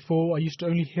that before I used to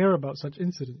only hear about such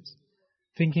incidents,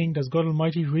 thinking, does God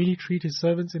Almighty really treat His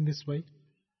servants in this way?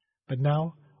 But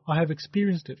now I have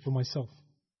experienced it for myself.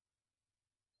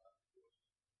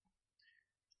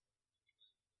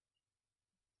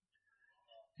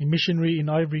 A missionary in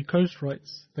Ivory Coast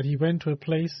writes that he went to a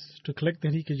place to collect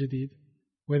Tehrike Jadid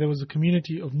where there was a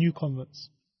community of new converts.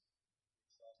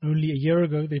 Only a year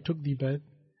ago they took the bed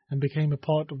and became a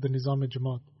part of the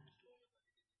Nizam-e-Jamaat.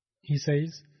 He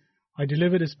says, I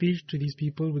delivered a speech to these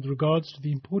people with regards to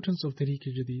the importance of Tehrike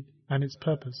Jadid and its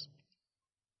purpose.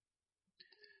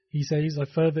 He says, I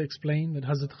further explained that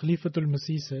Hazrat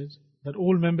Khalifa-tul-Masih said that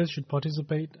all members should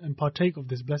participate and partake of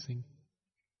this blessing.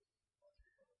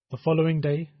 The following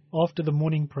day, after the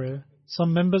morning prayer,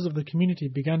 some members of the community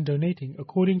began donating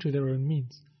according to their own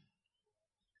means.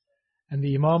 And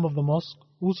the Imam of the mosque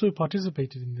also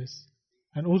participated in this,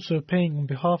 and also paying on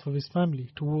behalf of his family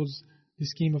towards the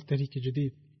scheme of Tehrike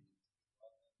Jadid.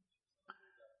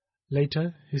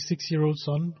 Later, his 6-year-old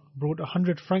son brought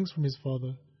 100 francs from his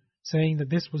father, saying that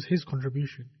this was his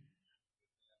contribution.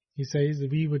 He says that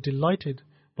we were delighted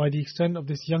by the extent of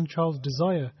this young child's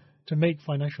desire to make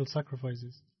financial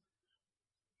sacrifices.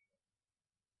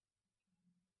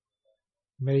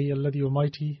 May Allah the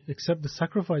Almighty accept the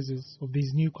sacrifices of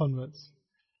these new converts,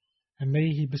 and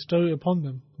may He bestow upon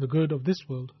them the good of this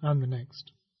world and the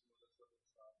next.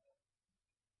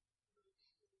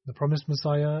 The promised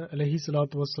Messiah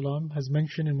ﷺ has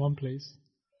mentioned in one place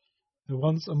that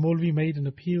once a Maulvi made an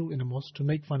appeal in a mosque to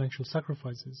make financial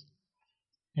sacrifices,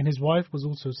 and his wife was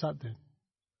also sat there.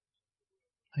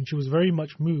 And she was very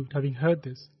much moved having heard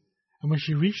this, and when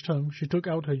she reached home she took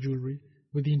out her jewellery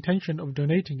with the intention of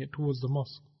donating it towards the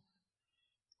mosque.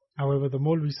 However, the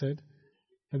Maulvi said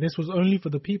that this was only for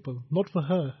the people, not for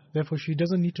her, therefore she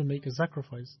doesn't need to make a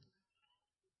sacrifice.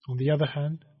 On the other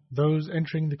hand, those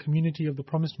entering the community of the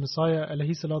promised Messiah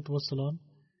ﷺ,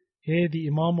 here the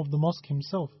Imam of the mosque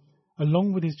himself,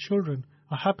 along with his children,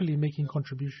 are happily making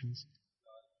contributions.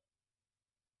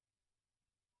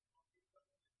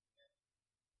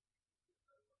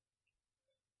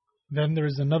 Then there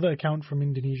is another account from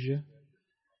Indonesia.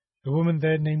 A woman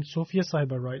there named Sophia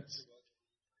Sahiba writes,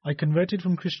 I converted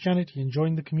from Christianity and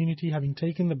joined the community having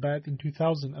taken the Bai'at in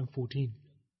 2014.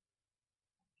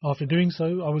 After doing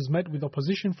so, I was met with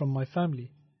opposition from my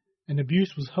family, and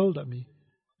abuse was hurled at me,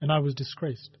 and I was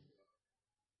disgraced.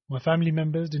 My family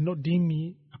members did not deem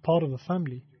me a part of the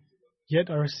family,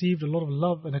 yet I received a lot of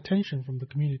love and attention from the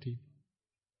community.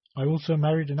 I also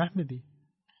married an Ahmadi,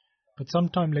 but some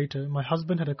time later my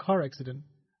husband had a car accident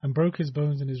and broke his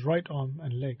bones in his right arm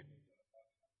and leg.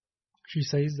 She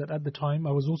says that at the time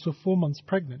I was also 4 months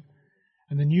pregnant,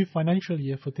 and the new financial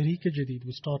year for Tehrike Jadid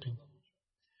was starting.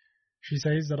 She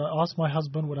says that I asked my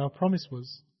husband what our promise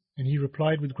was, and he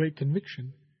replied with great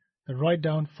conviction that write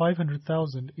down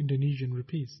 500,000 Indonesian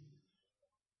rupees.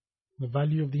 The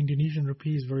value of the Indonesian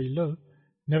rupee is very low,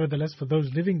 nevertheless for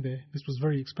those living there this was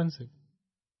very expensive.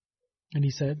 And he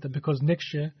said that because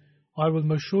next year I will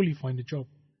most surely find a job.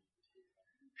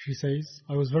 She says,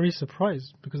 I was very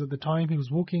surprised because at the time he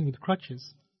was walking with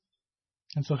crutches,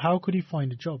 and so how could he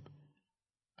find a job?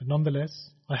 But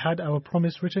nonetheless, I had our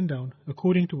promise written down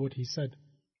according to what he said.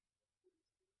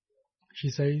 She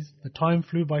says, the time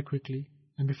flew by quickly,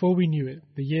 and before we knew it,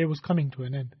 the year was coming to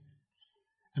an end.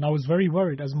 And I was very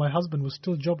worried as my husband was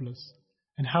still jobless,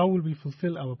 and how will we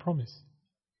fulfill our promise?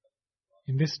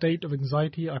 In this state of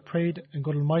anxiety, I prayed, and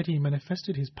God Almighty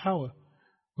manifested His power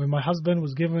when my husband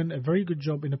was given a very good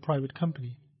job in a private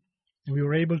company, and we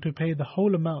were able to pay the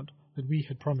whole amount that we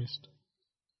had promised.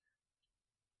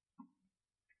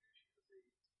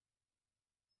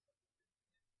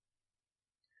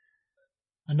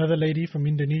 Another lady from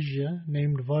Indonesia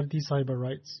named Vardi Sahiba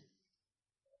writes,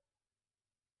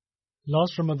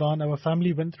 Last Ramadan, our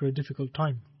family went through a difficult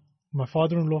time. My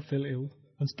father-in-law fell ill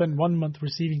and spent 1 month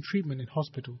receiving treatment in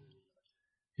hospital.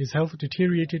 His health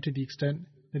deteriorated to the extent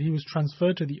that he was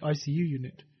transferred to the ICU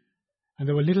unit, and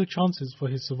there were little chances for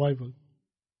his survival.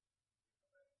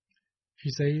 She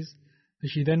says that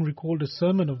she then recalled a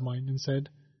sermon of mine and said,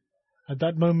 at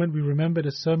that moment we remembered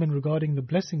a sermon regarding the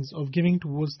blessings of giving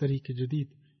towards Tehrike Jadid.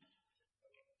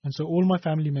 And so all my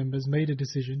family members made a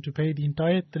decision to pay the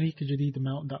entire Tehrike Jadid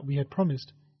amount that we had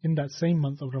promised in that same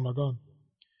month of Ramadan.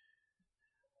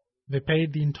 They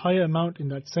paid the entire amount in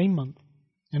that same month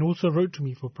and also wrote to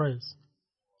me for prayers.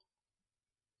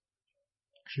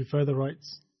 She further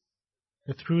writes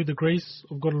that through the grace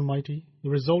of God Almighty, the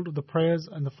result of the prayers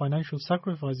and the financial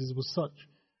sacrifices was such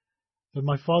that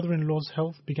my father-in-law's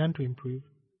health began to improve,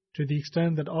 to the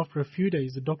extent that after a few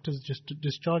days the doctors just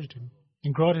discharged him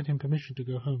and granted him permission to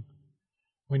go home.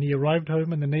 When he arrived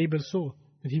home and the neighbors saw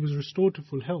that he was restored to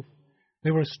full health,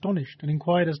 they were astonished and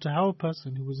inquired as to how a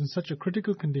person who was in such a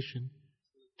critical condition,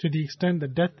 to the extent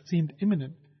that death seemed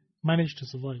imminent, managed to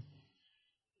survive.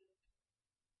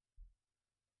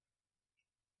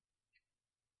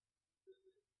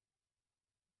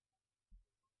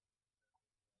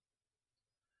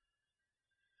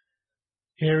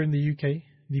 Here in the UK,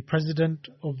 the president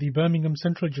of the Birmingham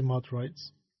Central Jamaat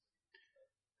writes,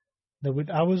 that with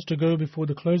hours to go before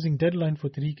the closing deadline for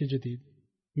Tehrike Jadid,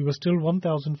 we were still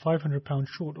 £1,500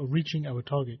 short of reaching our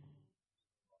target.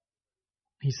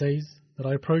 He says that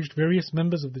I approached various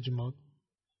members of the Jamaat,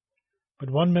 but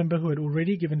one member who had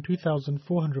already given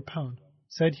 £2,400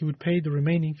 said he would pay the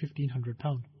remaining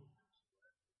 £1,500.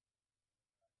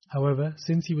 However,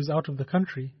 since he was out of the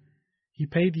country, he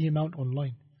paid the amount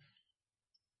online.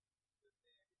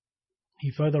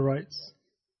 He further writes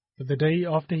that the day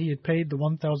after he had paid the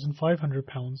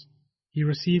 £1,500, he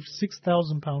received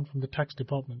 £6,000 from the tax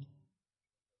department.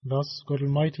 Thus, God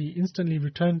Almighty instantly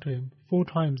returned to him 4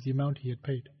 times the amount he had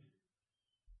paid.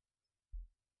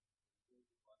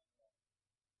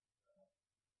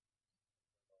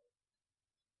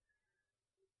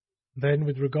 Then,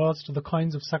 with regards to the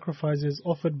kinds of sacrifices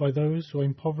offered by those who are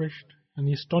impoverished and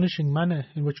the astonishing manner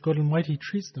in which God Almighty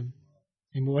treats them,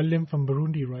 a Muallim from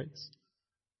Burundi writes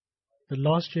that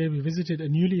last year we visited a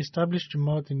newly established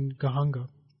Jamaat in Gahanga,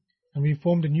 and we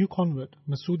informed a new convert,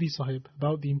 Masoodi Sahib,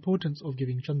 about the importance of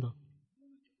giving chanda.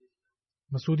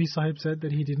 Masoodi Sahib said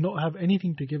that he did not have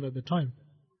anything to give at the time.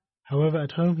 However,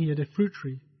 at home he had a fruit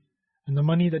tree, and the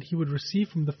money that he would receive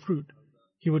from the fruit,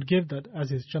 he would give that as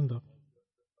his chanda.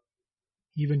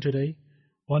 Even today,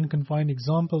 one can find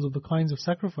examples of the kinds of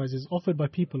sacrifices offered by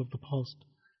people of the past.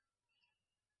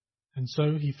 And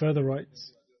so he further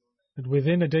writes that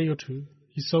within a day or two,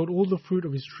 he sold all the fruit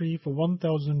of his tree for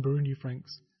 1,000 Burundi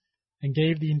francs and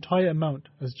gave the entire amount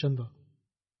as chanda.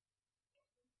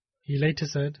 He later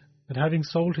said that having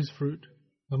sold his fruit,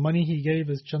 the money he gave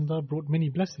as chanda brought many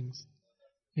blessings,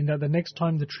 in that the next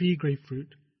time the tree gave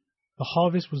fruit, the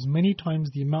harvest was many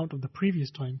times the amount of the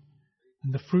previous time,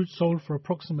 and the fruit sold for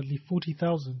approximately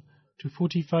 40,000 to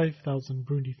 45,000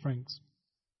 Burundi francs.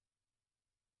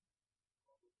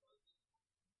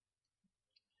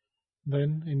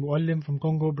 Then, a Muallim from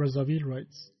Congo Brazzaville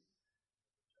writes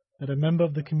that a member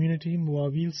of the community,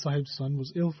 Muawil Sahib's son,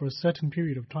 was ill for a certain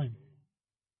period of time.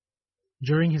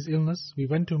 During his illness, we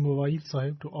went to Muawil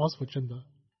Sahib to ask for chanda,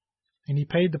 and he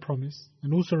paid the promise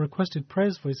and also requested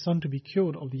prayers for his son to be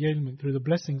cured of the ailment through the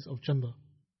blessings of chanda.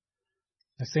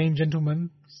 The same gentleman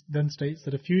then states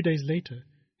that a few days later,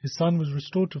 his son was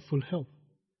restored to full health,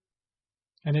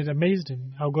 and it amazed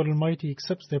him how God Almighty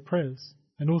accepts their prayers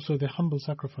and also their humble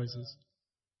sacrifices.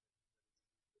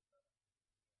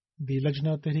 The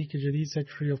Lajna Tehrike Jadid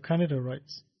Secretary of Canada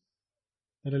writes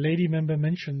that a lady member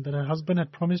mentioned that her husband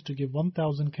had promised to give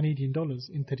 1,000 Canadian dollars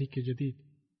in Tehrike Jadid.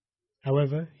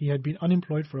 However, he had been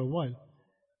unemployed for a while,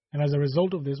 and as a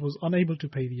result of this was unable to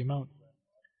pay the amount.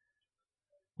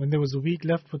 When there was a week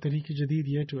left for Tehrike Jadid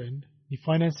year to end, the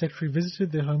Finance Secretary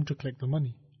visited their home to collect the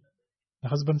money. The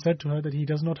husband said to her that he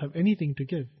does not have anything to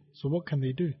give, so what can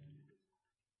they do?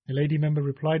 The lady member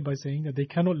replied by saying that they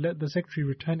cannot let the Secretary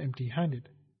return empty-handed.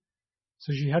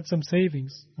 So she had some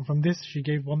savings, and from this she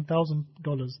gave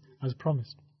 $1,000 as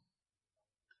promised.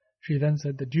 She then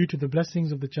said that due to the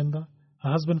blessings of the chanda,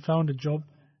 her husband found a job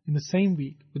in the same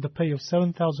week with a pay of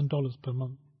 $7,000 per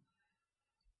month.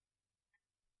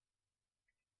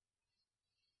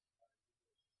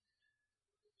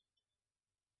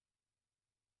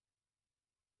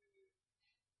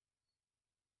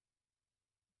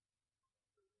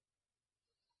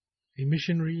 A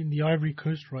missionary in the Ivory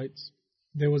Coast writes,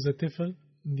 there was a tifl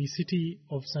in the city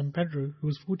of San Pedro who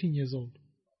was 14 years old.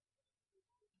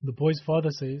 The boy's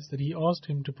father says that he asked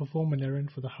him to perform an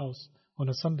errand for the house on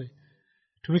a Sunday,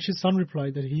 to which his son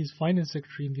replied that he is finance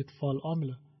secretary in the Atfal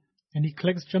Amila, and he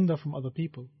collects chanda from other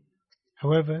people.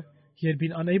 However, he had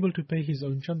been unable to pay his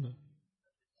own chanda,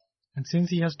 and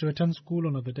since he has to attend school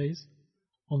on other days,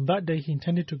 on that day he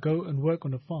intended to go and work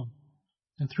on a farm,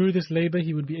 and through this labor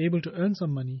he would be able to earn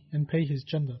some money and pay his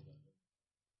chanda.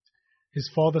 His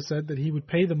father said that he would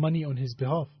pay the money on his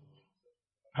behalf.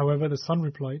 However, the son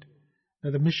replied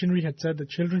that the missionary had said that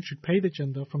children should pay the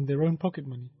chanda from their own pocket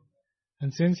money,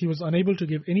 and since he was unable to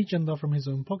give any chanda from his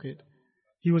own pocket,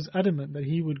 he was adamant that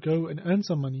he would go and earn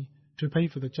some money to pay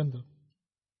for the chanda.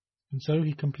 And so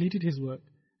he completed his work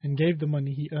and gave the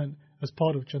money he earned as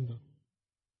part of chanda.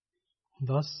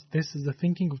 Thus, this is the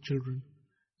thinking of children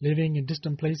living in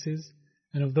distant places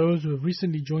and of those who have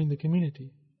recently joined the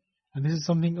community, and this is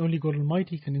something only God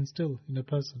Almighty can instill in a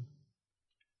person.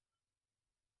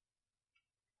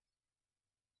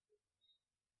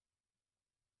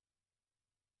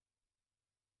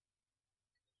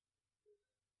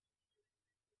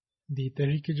 The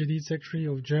Tehrike Jadid Secretary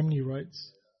of Germany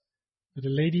writes that a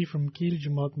lady from Kiel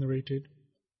Jamaat narrated,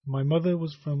 my mother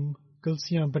was from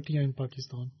Kalsiyan Bhatia in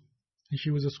Pakistan, and she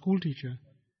was a school teacher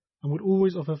and would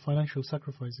always offer financial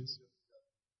sacrifices.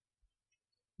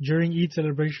 During Eid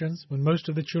celebrations, when most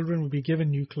of the children would be given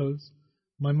new clothes,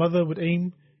 my mother would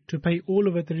aim to pay all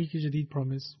of her Tehrike Jadid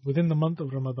promise within the month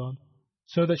of Ramadan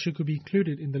so that she could be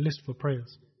included in the list for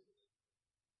prayers.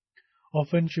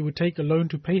 Often she would take a loan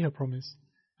to pay her promise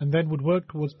and then would work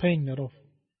towards paying that off.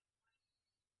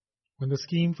 When the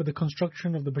scheme for the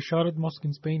construction of the Basharat Mosque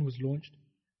in Spain was launched,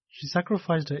 she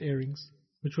sacrificed her earrings,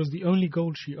 which was the only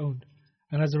gold she owned,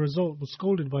 and as a result was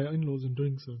scolded by her in-laws in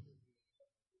doing so.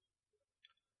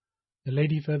 The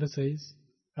lady further says,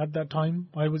 "At that time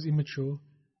I was immature,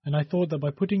 and I thought that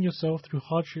by putting yourself through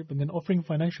hardship and then offering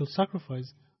financial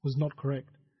sacrifice was not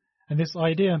correct, and this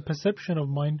idea and perception of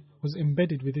mine was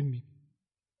embedded within me.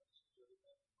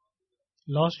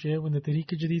 Last year, when the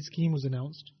Tehrike Jadid scheme was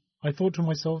announced, I thought to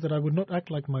myself that I would not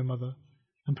act like my mother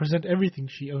and present everything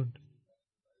she owned.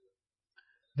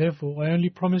 Therefore, I only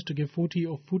promised to give 40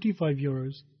 or 45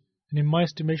 euros, and in my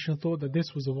estimation thought that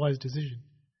this was a wise decision."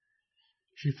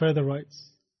 She further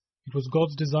writes, "It was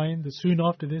God's design that soon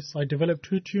after this I developed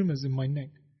 2 tumors in my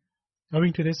neck.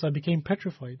 Owing to this I became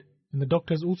petrified, and the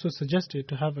doctors also suggested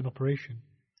to have an operation.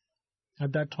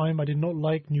 At that time I did not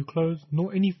like new clothes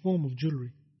nor any form of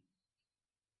jewelry.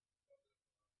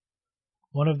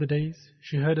 One of the days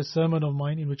she heard a sermon of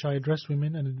mine in which I addressed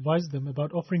women and advised them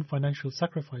about offering financial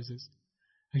sacrifices,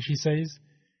 and she says,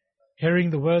 hearing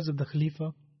the words of the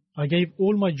Khalifa, I gave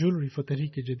all my jewelry for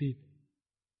Tehrike Jadid.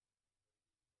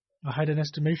 I had an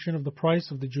estimation of the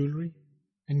price of the jewelry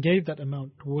and gave that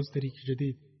amount towards Tehrike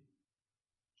Jadid.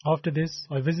 After this,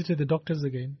 I visited the doctors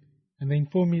again, and they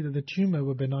informed me that the tumor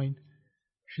were benign.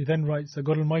 She then writes that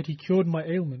God Almighty cured my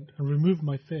ailment and removed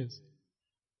my fears.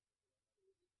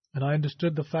 And I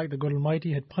understood the fact that God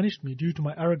Almighty had punished me due to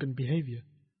my arrogant behavior.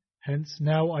 Hence,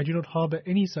 now I do not harbour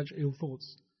any such ill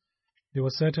thoughts. There were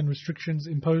certain restrictions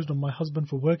imposed on my husband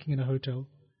for working in a hotel,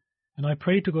 and I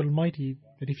prayed to God Almighty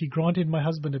that if He granted my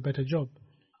husband a better job,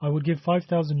 I would give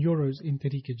 5,000 euros in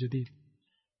Tehrike Jadid.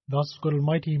 Thus, God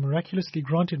Almighty miraculously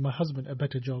granted my husband a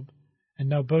better job, and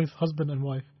now both husband and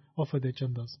wife offer their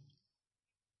chandas.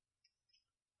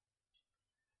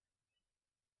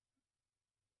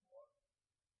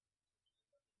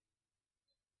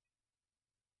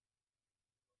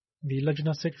 The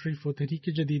Lajna secretary for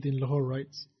Tehrike Jadid in Lahore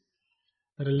writes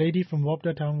that a lady from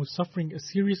Wabda town was suffering a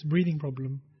serious breathing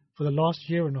problem for the last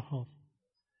year and a half.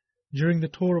 During the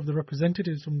tour of the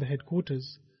representatives from the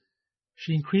headquarters,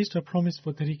 she increased her promise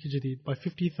for Tehrike Jadid by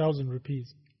 50,000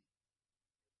 rupees.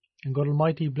 And God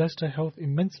Almighty blessed her health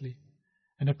immensely,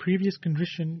 and a previous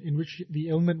condition in which the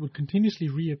ailment would continuously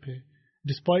reappear,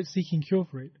 despite seeking cure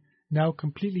for it, now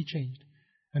completely changed,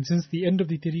 and since the end of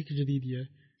the Tehrike Jadid year,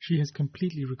 she has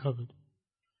completely recovered.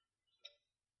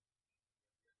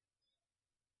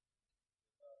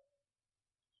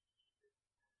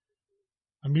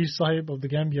 Amir Sahib of the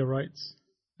Gambia writes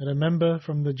that a member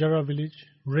from the Jarrah village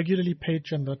regularly paid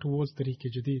chanda towards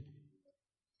Tehrike Jadid.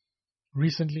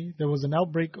 Recently, there was an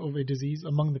outbreak of a disease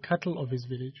among the cattle of his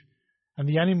village, and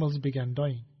the animals began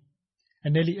dying,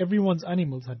 and nearly everyone's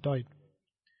animals had died.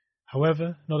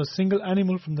 However, not a single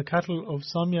animal from the cattle of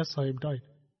Samia Sahib died,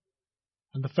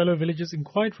 and the fellow villagers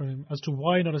inquired from him as to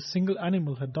why not a single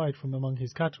animal had died from among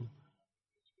his cattle.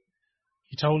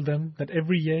 He told them that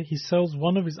every year he sells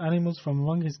one of his animals from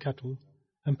among his cattle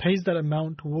and pays that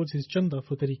amount towards his chanda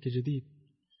for Tehrike Jadid,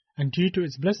 and due to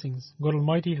its blessings, God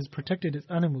Almighty has protected its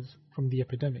animals from the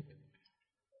epidemic.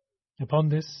 Upon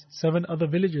this, 7 other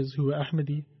villagers who were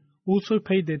Ahmadi also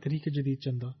paid their Tehrike Jadid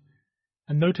chanda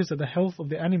and noticed that the health of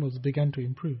the animals began to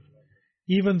improve,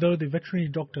 even though the veterinary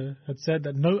doctor had said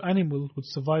that no animal would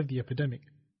survive the epidemic.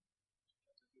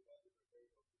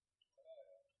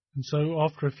 And so,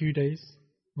 after a few days,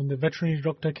 when the veterinary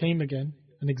doctor came again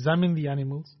and examined the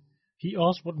animals, he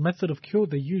asked what method of cure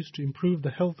they used to improve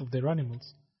the health of their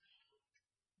animals.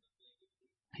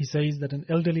 He says that an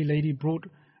elderly lady brought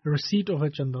a receipt of her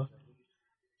chanda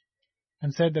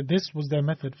and said that this was their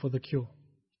method for the cure.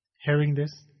 Hearing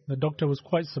this, the doctor was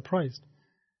quite surprised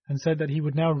and said that he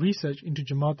would now research into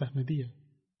Jamaat Ahmadiyya,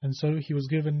 and so he was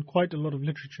given quite a lot of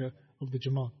literature of the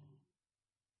Jamaat.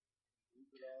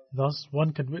 Thus,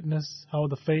 one can witness how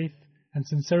the faith and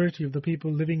sincerity of the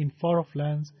people living in far-off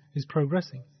lands is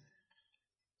progressing.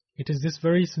 It is this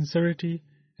very sincerity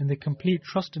and the complete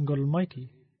trust in God Almighty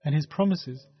and His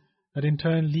promises that in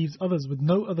turn leaves others with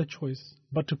no other choice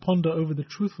but to ponder over the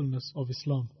truthfulness of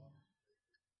Islam.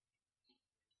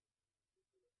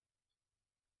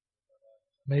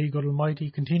 May God Almighty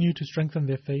continue to strengthen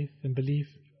their faith and belief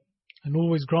and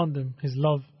always grant them His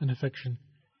love and affection.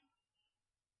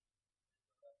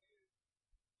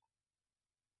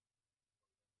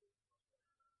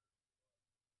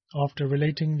 After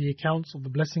relating the accounts of the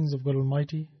blessings of God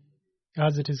Almighty,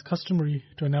 as it is customary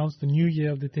to announce the new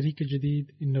year of the Tehrike Jadid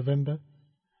in November,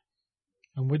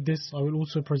 and with this I will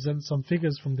also present some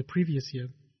figures from the previous year.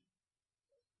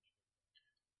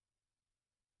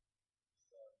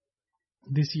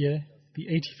 This year, the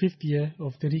 85th year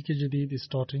of Tehrike Jadid is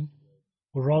starting,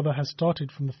 or rather has started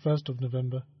from the 1st of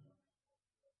November.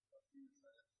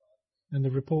 And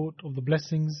the report of the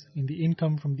blessings in the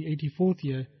income from the 84th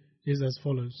year is as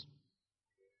follows.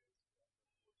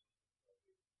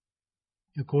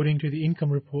 According to the income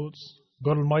reports,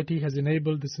 God Almighty has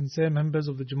enabled the sincere members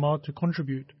of the Jamaat to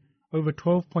contribute over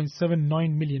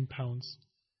 £12.79 million.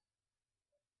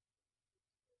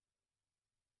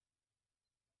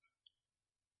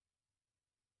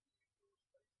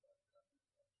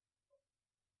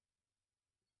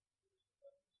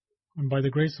 And by the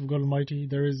grace of God Almighty,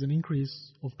 there is an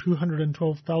increase of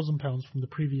 £212,000 from the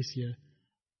previous year.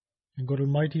 And God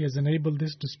Almighty has enabled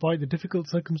this despite the difficult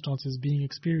circumstances being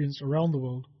experienced around the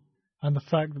world and the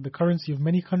fact that the currency of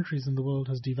many countries in the world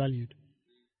has devalued.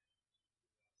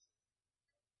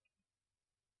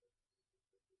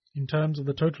 In terms of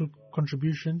the total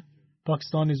contribution,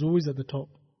 Pakistan is always at the top,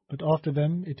 but after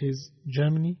them it is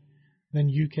Germany, then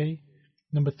UK,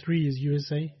 number 3 is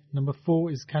USA, number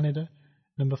 4 is Canada,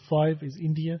 number 5 is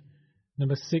India,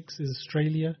 number 6 is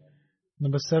Australia,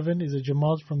 number 7 is a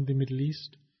Jamaat from the Middle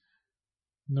East,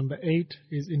 number 8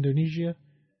 is Indonesia,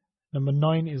 number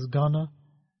 9 is Ghana,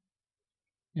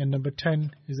 and number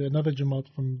 10 is another Jamaat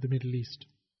from the Middle East.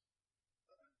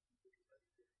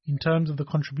 In terms of the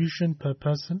contribution per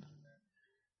person,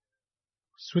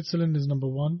 Switzerland is number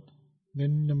 1,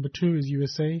 then number 2 is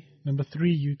USA, number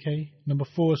 3 UK, number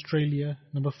 4 Australia,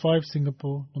 number 5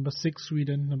 Singapore, number 6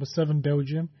 Sweden, number 7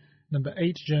 Belgium, number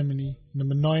 8 Germany,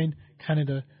 number 9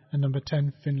 Canada, and number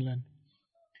 10 Finland.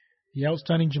 The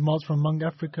outstanding Jamaats from among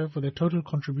Africa for their total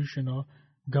contribution are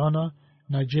Ghana,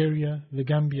 Nigeria, the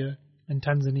Gambia, and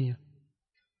Tanzania.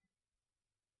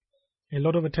 A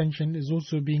lot of attention is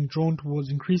also being drawn towards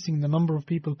increasing the number of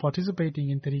people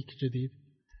participating in Tehrike Jadid,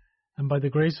 and by the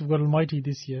grace of God Almighty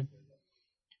this year,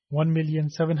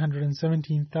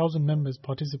 1,717,000 members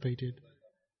participated,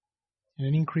 and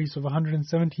an increase of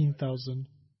 117,000,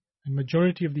 and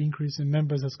majority of the increase in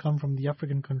members has come from the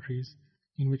African countries,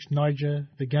 in which Niger,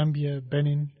 the Gambia,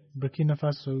 Benin, Burkina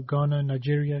Faso, Ghana,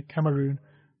 Nigeria, Cameroon,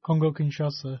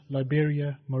 Congo-Kinshasa,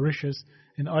 Liberia, Mauritius,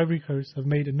 and Ivory Coast have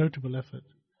made a notable effort.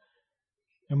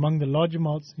 Among the large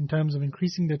Jamaats in terms of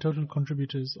increasing their total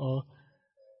contributors are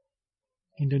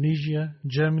Indonesia,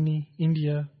 Germany,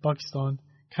 India, Pakistan,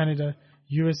 Canada,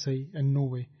 USA, and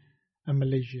Norway, and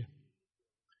Malaysia.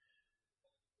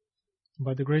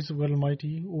 By the grace of God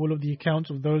Almighty, all of the accounts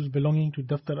of those belonging to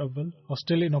Daftar Awwal are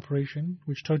still in operation,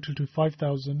 which total to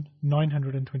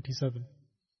 5,927.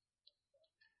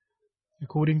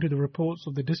 According to the reports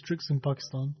of the districts in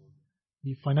Pakistan,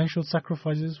 the financial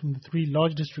sacrifices from the 3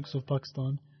 large districts of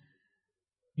Pakistan,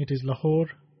 it is Lahore,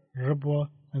 Rabwa,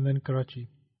 and then Karachi.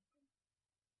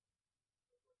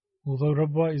 Although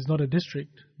Rabwa is not a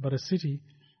district but a city,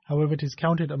 however it is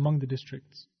counted among the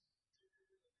districts.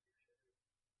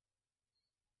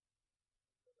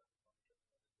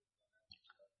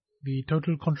 The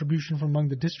total contribution from among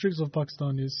the districts of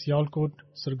Pakistan is Sialkot,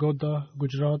 Sargodha,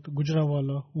 Gujarat,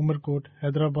 Gujranwala, Umarkot,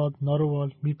 Hyderabad,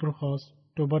 Narowal, Mirpur Khas,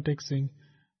 Toba Tek Singh,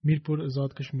 Mirpur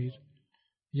Azad Kashmir.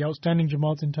 The outstanding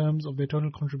Jamaats in terms of their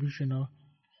total contribution are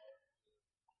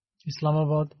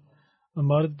Islamabad,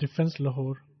 Amarat Defence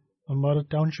Lahore, Amarat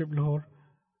Township Lahore,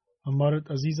 Amarat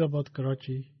Azizabad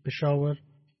Karachi, Peshawar,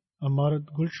 Amarat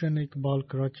Gulshan Iqbal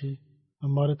Karachi,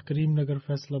 Amarat Karim Nagar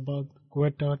Faisalabad,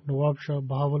 Quetta, Nawab Shah,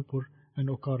 Bahawalpur, and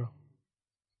Okara.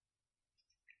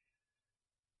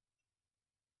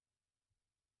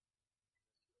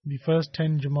 The first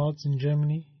 10 Jamaats in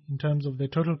Germany in terms of their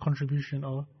total contribution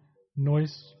are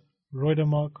Neuss,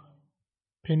 Reudermark,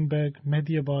 Pinberg,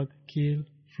 Mehdiabad, Kiel,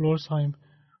 Florsheim,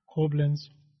 Koblenz,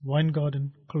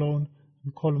 Weingarten, Cologne,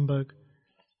 and Kollenberg.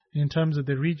 In terms of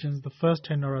their regions, the first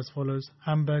 10 are as follows: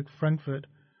 Hamburg, Frankfurt,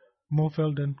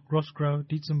 Mofelden, Grossgrau,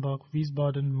 Dietzenbach,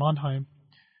 Wiesbaden, Mannheim,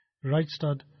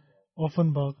 Reichstadt,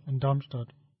 Offenbach, and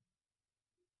Darmstadt.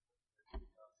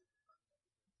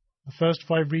 The first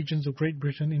 5 regions of Great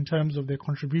Britain in terms of their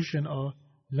contribution are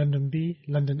London B,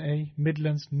 London A,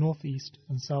 Midlands, North East,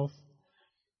 and South.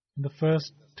 And the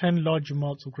first 10 large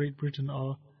Jamaats of Great Britain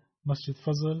are Masjid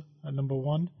Fazl at number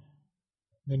 1,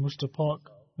 then Worcester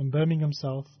Park, then Birmingham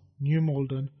South, New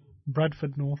Malden,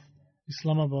 Bradford North,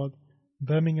 Islamabad,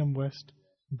 Birmingham West,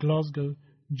 Glasgow,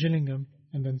 Gillingham,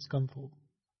 and then Scunthorpe.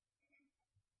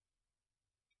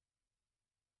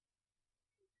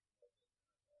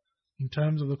 In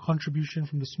terms of the contribution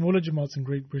from the smaller Jamaats in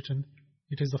Great Britain,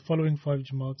 it is the following 5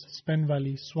 Jamaats: Spen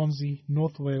Valley, Swansea,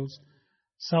 North Wales,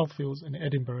 South Wales and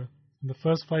Edinburgh. And the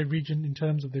first 5 regions in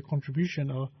terms of their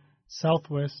contribution are South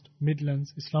West,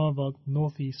 Midlands, Islamabad,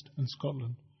 North East and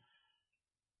Scotland.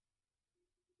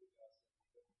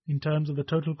 In terms of the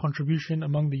total contribution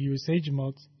among the USA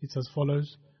Jamaats, it's as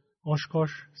follows: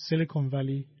 Oshkosh, Silicon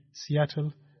Valley,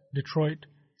 Seattle, Detroit,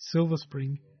 Silver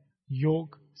Spring,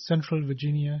 York, Central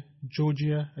Virginia,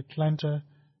 Georgia, Atlanta,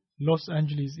 Los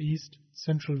Angeles East,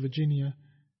 Central Virginia,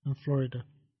 and Florida.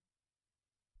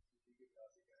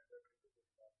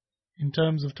 In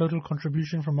terms of total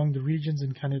contribution from among the regions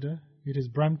in Canada, it is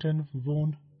Brampton,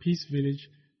 Vaughan, Peace Village,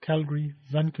 Calgary,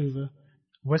 Vancouver,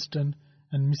 Western,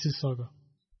 and Mississauga.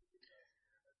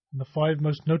 And the 5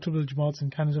 most notable Jamaats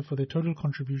in Canada for their total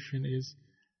contribution is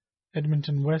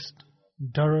Edmonton West,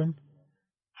 Durham,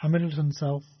 Hamilton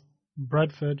South,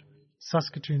 Bradford,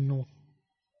 Saskatoon North.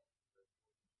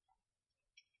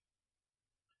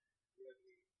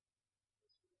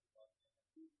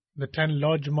 The 10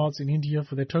 large Jamaats in India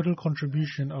for their total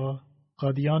contribution are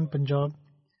Qadian Punjab,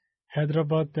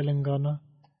 Hyderabad Telangana,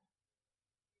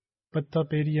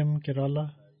 Pattapariam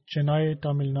Kerala, Chennai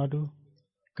Tamil Nadu,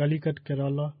 Calicut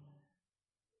Kerala,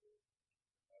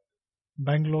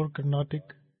 Bangalore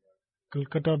Karnataka,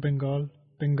 Calcutta Bengal,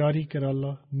 Tengari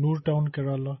Kerala, Noortown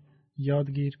Kerala,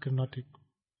 Yadgir Karnataka.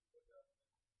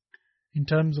 In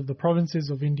terms of the provinces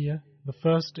of India, the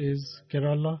first is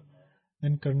Kerala,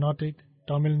 then Karnataka,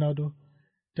 Tamil Nadu,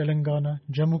 Telangana,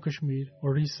 Jammu Kashmir,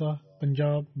 Orissa,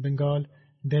 Punjab, Bengal,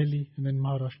 Delhi and then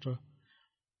Maharashtra.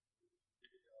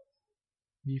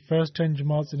 The first 10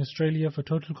 Jamaats in Australia for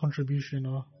total contribution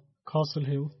are Castle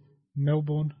Hill,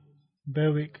 Melbourne,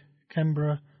 Berwick,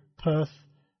 Canberra, Perth,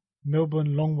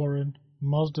 Melbourne Longwarren,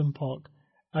 Marsden Park,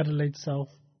 Adelaide South,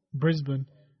 Brisbane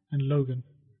and Logan.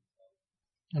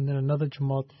 And then another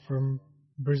Jamaat from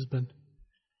Brisbane.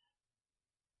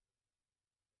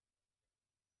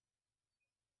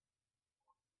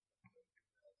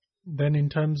 Then in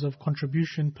terms of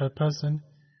contribution per person,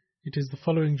 it is the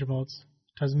following Jamaats: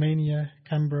 Tasmania,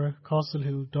 Canberra, Castle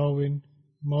Hill, Darwin,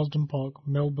 Marsden Park,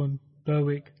 Melbourne,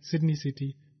 Berwick, Sydney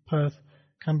City, Perth,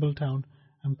 Campbelltown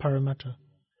and Parramatta.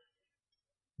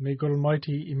 May God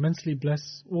Almighty immensely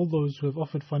bless all those who have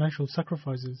offered financial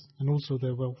sacrifices and also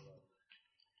their wealth.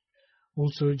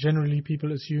 Also, generally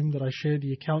people assume that I share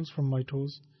the accounts from my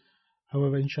tours.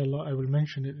 However, inshallah, I will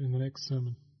mention it in the next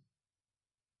sermon.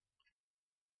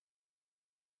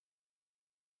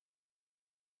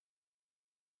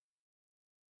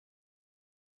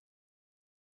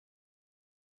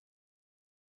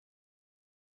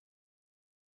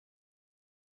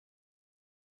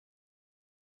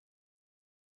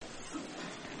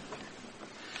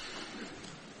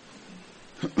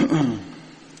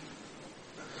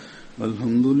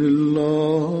 الحمد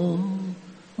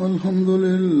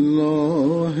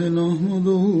لله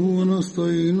نحمده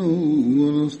ونستعينه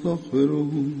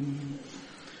ونستغفره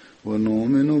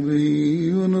ونؤمن به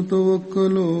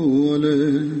ونتوكل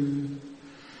عليه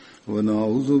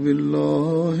ونعوذ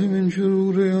بالله من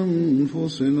شرور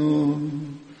أنفسنا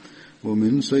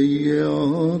ومن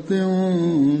سيئات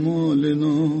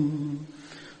أعمالنا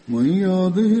من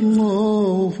يهده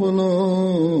الله فلا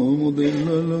مضل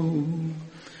له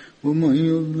ومن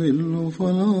يضلل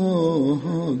فلا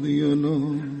هادي له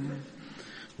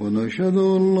ونشهد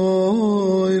أن لا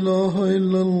إله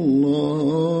إلا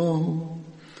الله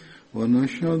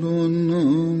ونشهد أن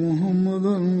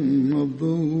محمدا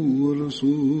عبده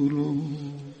ورسوله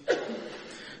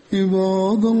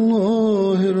عباد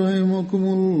الله رحمكم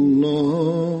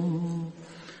الله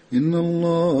إن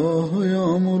الله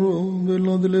يأمر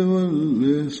بالعدل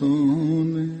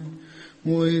والإحسان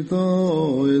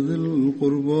وإيتاء ذي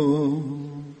القربى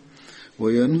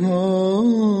وينهى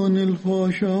عن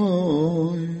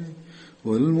الفحشاء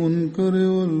والمنكر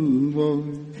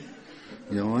والبغي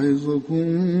يعظكم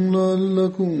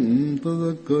لعلكم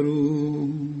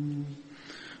تذكرون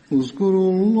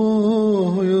اذكروا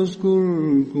الله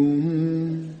يذكركم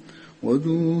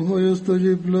وادعوه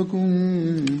يستجب لكم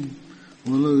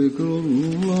ولذكر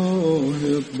الله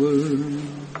أكبر